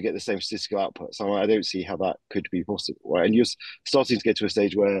 but you do get the same statistical output. So I don't see how that could be possible, right? And you're starting to get to a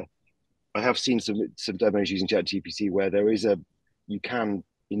stage where I have seen some demos using ChatGPT where you can,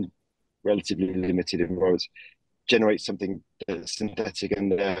 in relatively limited environments, generate something that's synthetic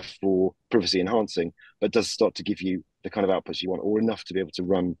and therefore privacy enhancing, but does start to give you the kind of outputs you want, or enough to be able to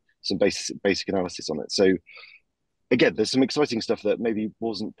run some basic analysis on it. So again, there's some exciting stuff that maybe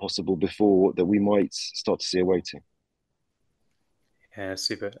wasn't possible before that we might start to see a way to. Yeah,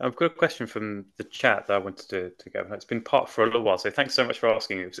 super. I've got a question from the chat that I wanted to go. It's been part for a little while, so thanks so much for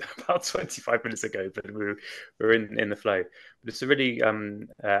asking. It was about 25 minutes ago, but we're in the flow. But it's a really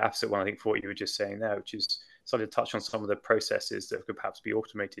absolute one, I think, for what you were just saying there, which is starting to touch on some of the processes that could perhaps be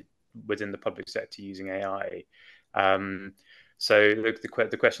automated within the public sector using AI. So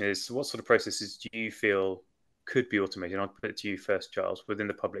the question is, what sort of processes do you feel could be automated? And I'll put it to you first, Charles, within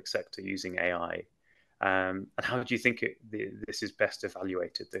the public sector using AI. And how do you think this is best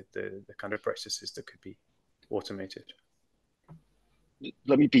evaluated, the kind of processes that could be automated?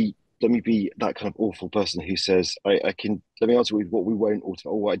 Let me be that kind of awful person who says let me answer with what we won't automate,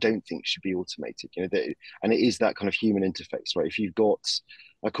 or what I don't think should be automated. You know, and it is that kind of human interface, right? If you've got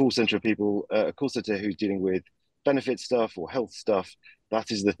a call center of people, a call center who's dealing with benefit stuff or health stuff, that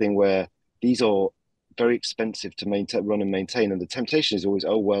is the thing where these are very expensive to run and maintain, and the temptation is always,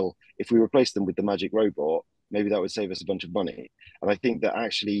 oh well, if we replace them with the magic robot, maybe that would save us a bunch of money. And I think that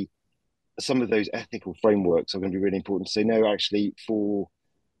actually some of those ethical frameworks are going to be really important to say, no, actually, for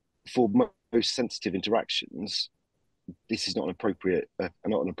most sensitive interactions, this is not an appropriate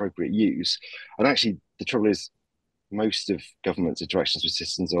use. And actually, the trouble is, most of government's interactions with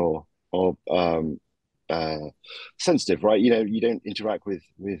systems are sensitive, right? You know, you don't interact with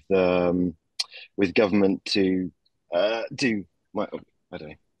government to do. I don't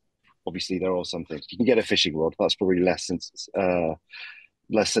know. Obviously, there are some things you can get a fishing rod. That's probably less sensitive,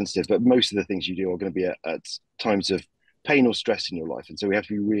 but most of the things you do are going to be at times of pain or stress in your life, and so we have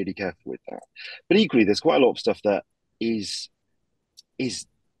to be really careful with that. But equally, there's quite a lot of stuff that is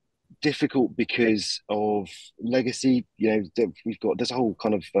difficult because of legacy. You know, there's a whole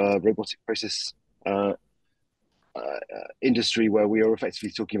kind of robotic process industry where we are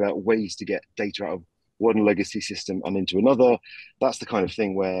effectively talking about ways to get data out of one legacy system and into another. That's the kind of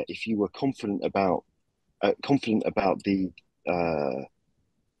thing where if you were confident about the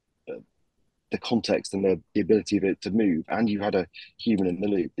context and the ability of it to move, and you had a human in the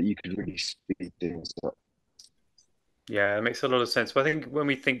loop, that you could really speed things up. Yeah, it makes a lot of sense. But I think when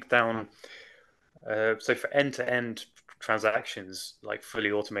we think down, so for end-to-end transactions, like fully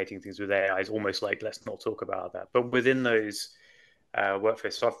automating things with AI is almost like, let's not talk about that. But within those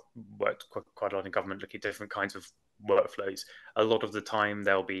workflows, so I've worked quite a lot in government looking at different kinds of workflows. A lot of the time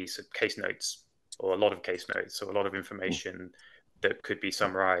there'll be some case notes, or a lot of case notes, or a lot of information that could be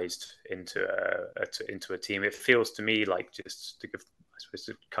summarized into a team. It feels to me like, just to give, I suppose,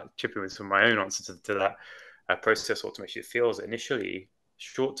 to chip in with some of my own answers to that process automation, it feels initially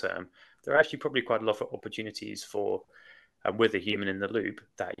short term there are actually probably quite a lot of opportunities for with a human in the loop,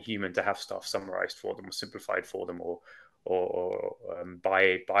 that human to have stuff summarized for them or simplified for them, or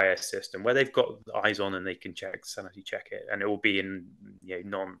by a system where they've got eyes on and they can sanity check it, and it will be in, you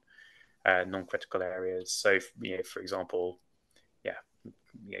know, non-critical areas. So, you know, for example,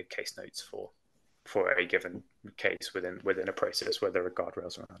 case notes for a given case within a process where there are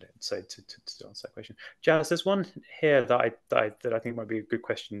guardrails around it. So to answer that question, Jazz, there's one here that I think might be a good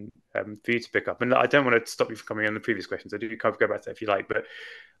question for you to pick up. And I don't want to stop you from coming on the previous questions. I do kind of go back to that if you like. But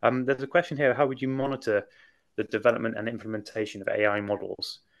there's a question here: how would you monitor the development and implementation of AI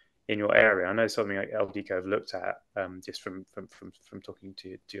models in your area? I know something like LDCO have looked at just from talking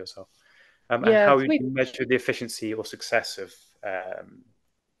to yourself. And how would you measure the efficiency or success of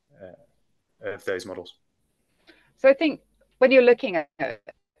of those models? So I think when you're looking at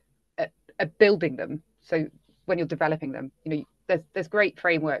building them, so when you're developing them, there's great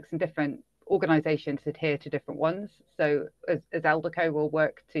frameworks and different organizations adhere to different ones. So as Elderco, will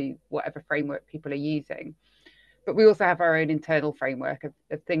work to whatever framework people are using. But we also have our own internal framework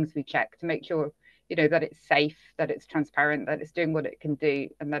of things we check to make sure, that it's safe, that it's transparent, that it's doing what it can do,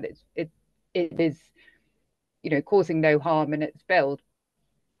 and that it is, causing no harm in its build.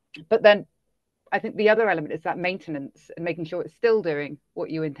 But then I think the other element is that maintenance and making sure it's still doing what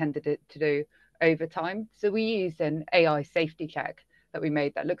you intended it to do over time. So we use an AI safety check that we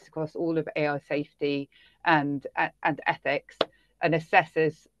made that looks across all of AI safety and ethics and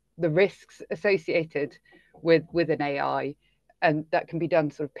assesses the risks associated with an AI, and that can be done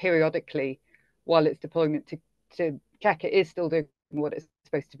sort of periodically while it's deployment to check it is still doing what it's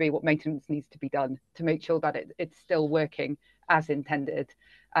supposed to be, what maintenance needs to be done to make sure that it's still working as intended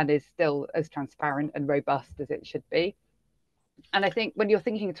and is still as transparent and robust as it should be. And I think when you're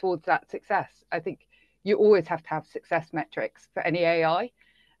thinking towards that success, I think you always have to have success metrics for any AI,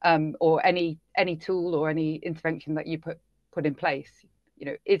 or any tool or any intervention that you put in place.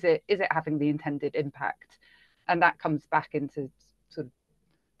 Is it having the intended impact? And that comes back into sort of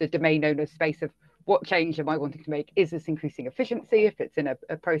the domain owner space of what change am I wanting to make? Is this increasing efficiency? If it's in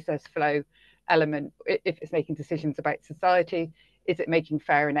a process flow element, if it's making decisions about society, is it making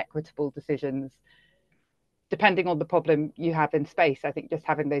fair and equitable decisions? Depending on the problem you have in space, I think just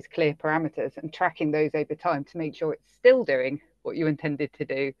having those clear parameters and tracking those over time to make sure it's still doing what you intended to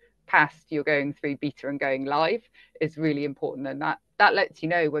do past you're going through beta and going live is really important. And that lets you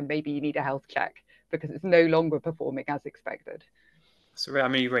know when maybe you need a health check because it's no longer performing as expected. So, I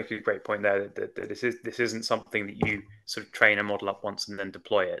mean, you make a great point there that this isn't something that you sort of train a model up once and then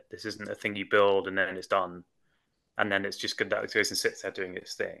deploy it. This isn't a thing you build and then it's done, and then it's just good that it goes and sits there doing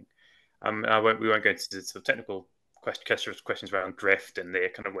its thing. We won't go into the sort of technical questions around drift and the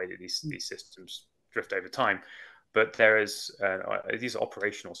kind of way that these systems drift over time, but these are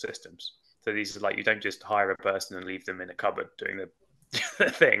operational systems. So these are like, you don't just hire a person and leave them in a cupboard doing the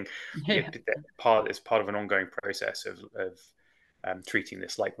thing. Yeah. It's part of an ongoing process of treating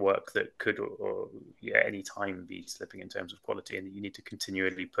this like work that could or any time be slipping in terms of quality, and that you need to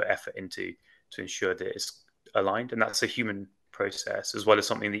continually put effort into to ensure that it's aligned. And that's a human process as well as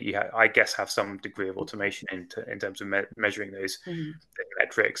something that you I guess have some degree of automation in terms of measuring those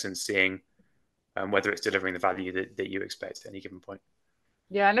metrics and seeing whether it's delivering the value that you expect at any given point.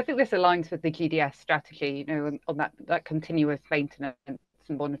 Yeah, and I think this aligns with the GDS strategy, on that continuous maintenance and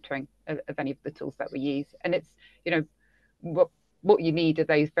monitoring of any of the tools that we use. And it's, what you need are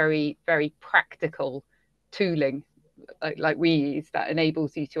those very, very practical tooling like we use that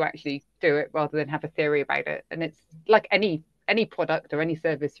enables you to actually do it rather than have a theory about it. And it's like any product or any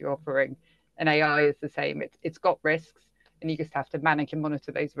service you're offering, an AI is the same. It's got risks, and you just have to manage and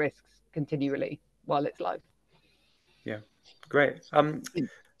monitor those risks continually while it's live. Yeah, great. So I'm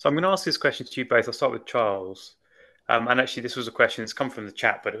going to ask this question to you both. I'll start with Charles. And actually, this was a question that's come from the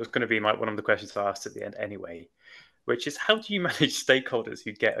chat, but it was going to be one of the questions I asked at the end anyway, which is, how do you manage stakeholders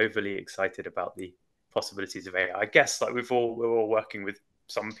who get overly excited about the possibilities of AI? I guess like we're all working with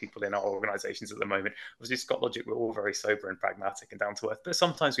some people in our organizations at the moment. Obviously, Scott Logic, we're all very sober and pragmatic and down to earth, but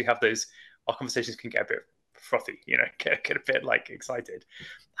sometimes we have our conversations can get a bit frothy, get a bit like excited.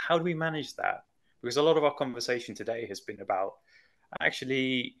 How do we manage that? Because a lot of our conversation today has been about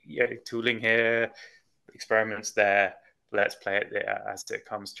actually tooling here, experiments there, let's play it as it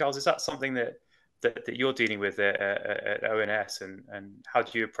comes. Charles, is that something that you're dealing with at ONS, and how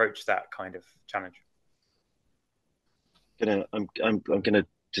do you approach that kind of challenge? I'm gonna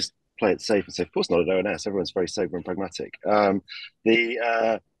just play it safe and say, of course not at ONS. Everyone's very sober and pragmatic.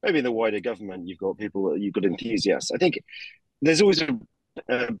 Maybe in the wider government, you've got enthusiasts. I think there's always a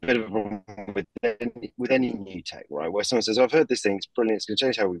bit of a problem with any new tech, right? Where someone says, "I've heard this thing, it's brilliant, it's going to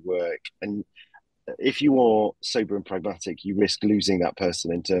change how we work," and if you are sober and pragmatic, you risk losing that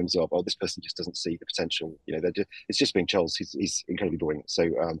person in terms of, this person just doesn't see the potential. It's just being Charles. He's incredibly boring. So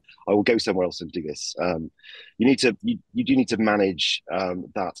I will go somewhere else and do this. You do need to manage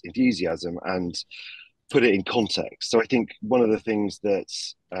that enthusiasm and put it in context. So I think one of the things that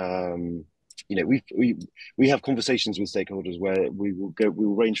we have conversations with stakeholders where we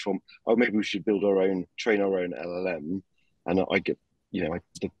will range from, maybe we should train our own LLM, and I get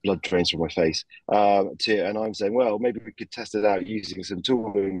the blood drains from my face. And I'm saying, well, maybe we could test it out using some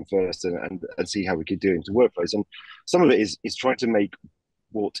tooling first and see how we could do it into workflows. And some of it is trying to make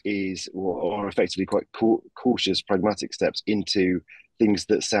what are effectively quite cautious, pragmatic steps into things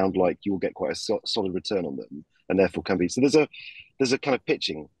that sound like you'll get quite a solid return on them, and therefore can be. So there's a kind of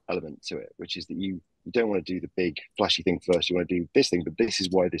pitching element to it, which is that you don't want to do the big flashy thing first. You want to do this thing, but this is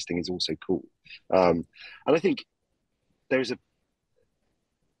why this thing is also cool. And I think there is a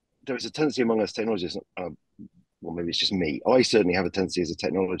tendency among us technologists, well, maybe it's just me. I certainly have a tendency as a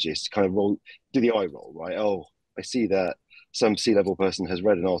technologist to kind of do the eye roll, right? Oh, I see that some C-level person has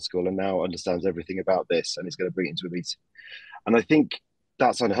read an article and now understands everything about this and is going to bring it into a meeting. And I think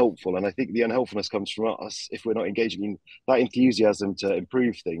that's unhelpful. And I think the unhelpfulness comes from us if we're not engaging in that enthusiasm to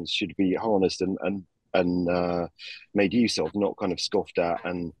improve things should be harnessed and made use of, not kind of scoffed at.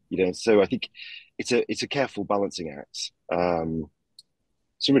 And so I think it's a careful balancing act.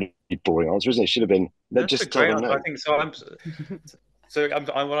 It's a really boring answer, isn't it? It should have been just tell them no. I think so.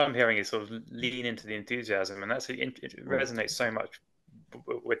 What I'm hearing is sort of lean into the enthusiasm, and it resonates so much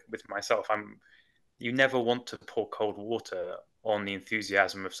with myself. You never want to pour cold water on the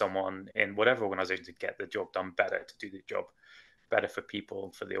enthusiasm of someone in whatever organization to get the job done better, to do the job better for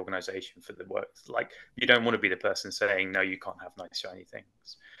people, for the organization, for the work. Like, you don't want to be the person saying, no, you can't have nice, shiny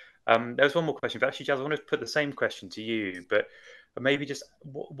things. There's one more question, but actually, Jazz, I want to put the same question to you, but maybe just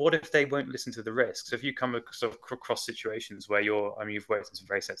what if they won't listen to the risks? If you come across situations where you've worked in some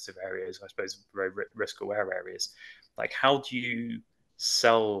very sensitive areas, I suppose very risk-aware areas, like how do you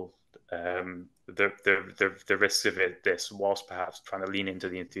sell the risks of this whilst perhaps trying to lean into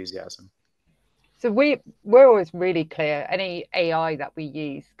the enthusiasm? So we're always really clear. Any AI that we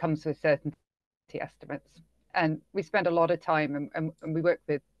use comes with certainty estimates, and we spend a lot of time and we work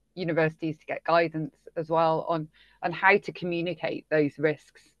with universities to get guidance as well on how to communicate those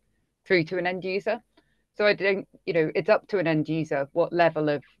risks through to an end user. So I think it's up to an end user what level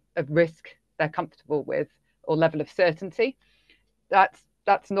of risk they're comfortable with or level of certainty.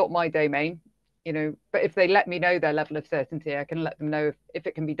 That's not my domain, but if they let me know their level of certainty, I can let them know if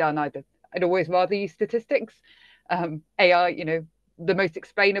it can be done. I'd always rather use statistics. AI, the most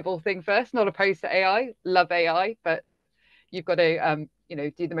explainable thing first, not opposed to AI, love AI, but you've got to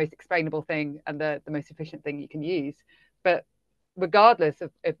do the most explainable thing and the most efficient thing you can use. But regardless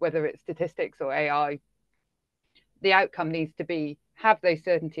of whether it's statistics or AI, the outcome needs to have those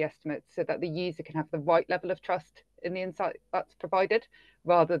certainty estimates so that the user can have the right level of trust in the insight that's provided,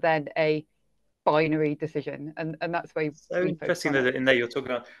 rather than a binary decision. And that's why so interesting that in there you're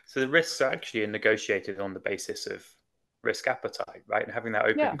talking about, so the risks are actually negotiated on the basis of risk appetite, right? And having that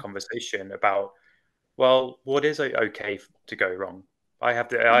open conversation about, well, what is okay to go wrong? I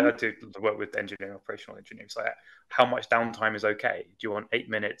do work with operational engineers. Like, how much downtime is okay? Do you want 8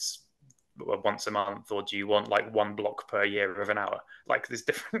 minutes once a month, or do you want like 1 block per year of an hour? Like, there's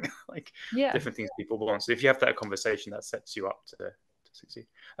different different things people want. So if you have that conversation, that sets you up to succeed.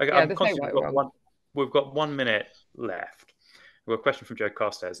 Okay, I'm conscious we've got 1 minute left. We've got a question from Joe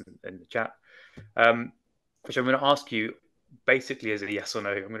Carstairs in the chat, which I'm going to ask you basically as a yes or no.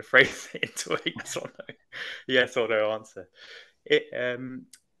 I'm going to phrase it into a yes or no answer.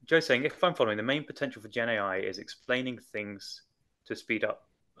 Joe's saying, if I'm following, the main potential for Gen AI is explaining things to speed up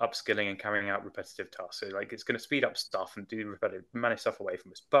upskilling and carrying out repetitive tasks. So like, it's going to speed up stuff and manage stuff away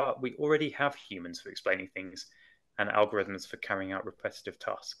from us. But we already have humans for explaining things and algorithms for carrying out repetitive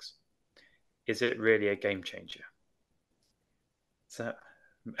tasks. Is it really a game changer? So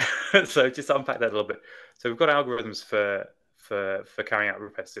just unpack that a little bit. So we've got algorithms for carrying out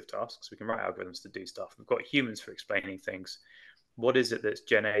repetitive tasks. We can write algorithms to do stuff. We've got humans for explaining things. What is it that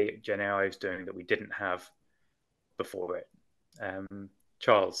Gen AI is doing that we didn't have before it?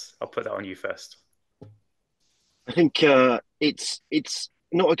 Charles, I'll put that on you first. I think it's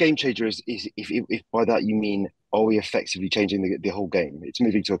not a game changer if by that you mean, are we effectively changing the whole game? It's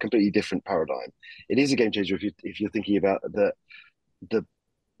moving to a completely different paradigm. It is a game changer if you're thinking about the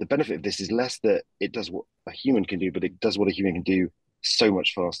benefit of this is less that it does what a human can do, but it does what a human can do so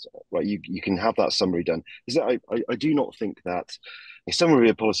much faster, right? You can have that summary done. I do not think that a summary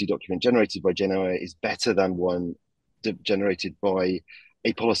of a policy document generated by Gen AI is better than one generated by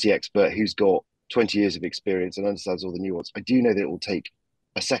a policy expert who's got 20 years of experience and understands all the nuance. I do know that it will take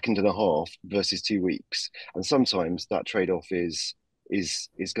 1.5 seconds versus 2 weeks, and sometimes that trade-off is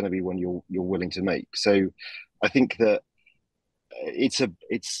going to be one you're willing to make. So I think that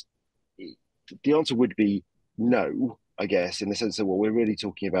the answer would be no, I guess, in the sense that what we're really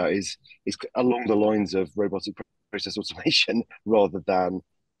talking about is along the lines of robotic process automation rather than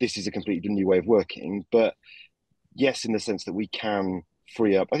this is a completely new way of working. But yes, in the sense that we can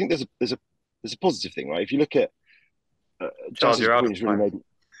free up. I think there's a positive thing, right? If you look at Jazz's point is really made.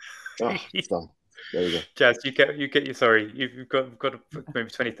 Oh, it's done. There we go. Jazz, you've got maybe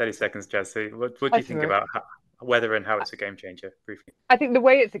 20-30 seconds, Jazz. So what do you think about whether and how it's a game changer, briefly? I think the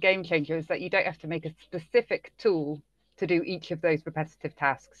way it's a game changer is that you don't have to make a specific tool to do each of those repetitive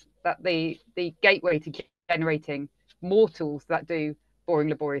tasks. That the gateway to generating more tools that do boring,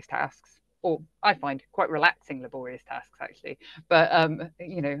 laborious tasks, or I find quite relaxing, laborious tasks actually. But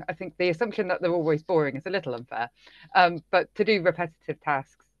I think the assumption that they're always boring is a little unfair. But to do repetitive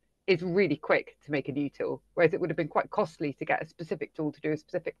tasks is really quick to make a new tool, whereas it would have been quite costly to get a specific tool to do a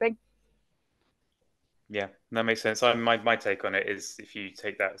specific thing. Yeah, that makes sense. My take on it is, if you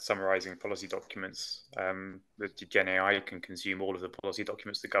take that summarizing policy documents, the Gen AI can consume all of the policy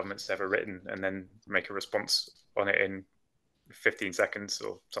documents the government's ever written and then make a response on it in 15 seconds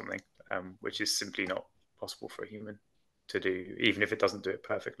or something, which is simply not possible for a human to do, even if it doesn't do it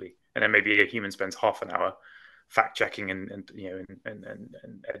perfectly. And then maybe a human spends half an hour fact checking and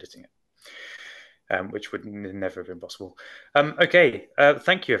editing it. Which would never have been possible. Okay,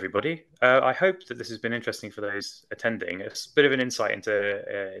 thank you, everybody. I hope that this has been interesting for those attending. It's a bit of an insight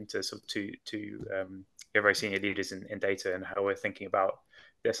into sort of two very senior leaders in data and how we're thinking about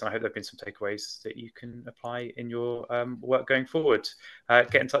this. And I hope there have been some takeaways that you can apply in your work going forward.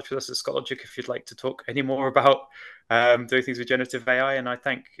 Get in touch with us at ScotLogic if you'd like to talk any more about doing things with generative AI. And I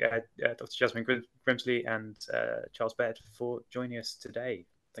thank Dr. Jasmine Grimsley and Charles Baird for joining us today.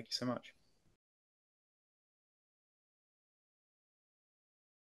 Thank you so much.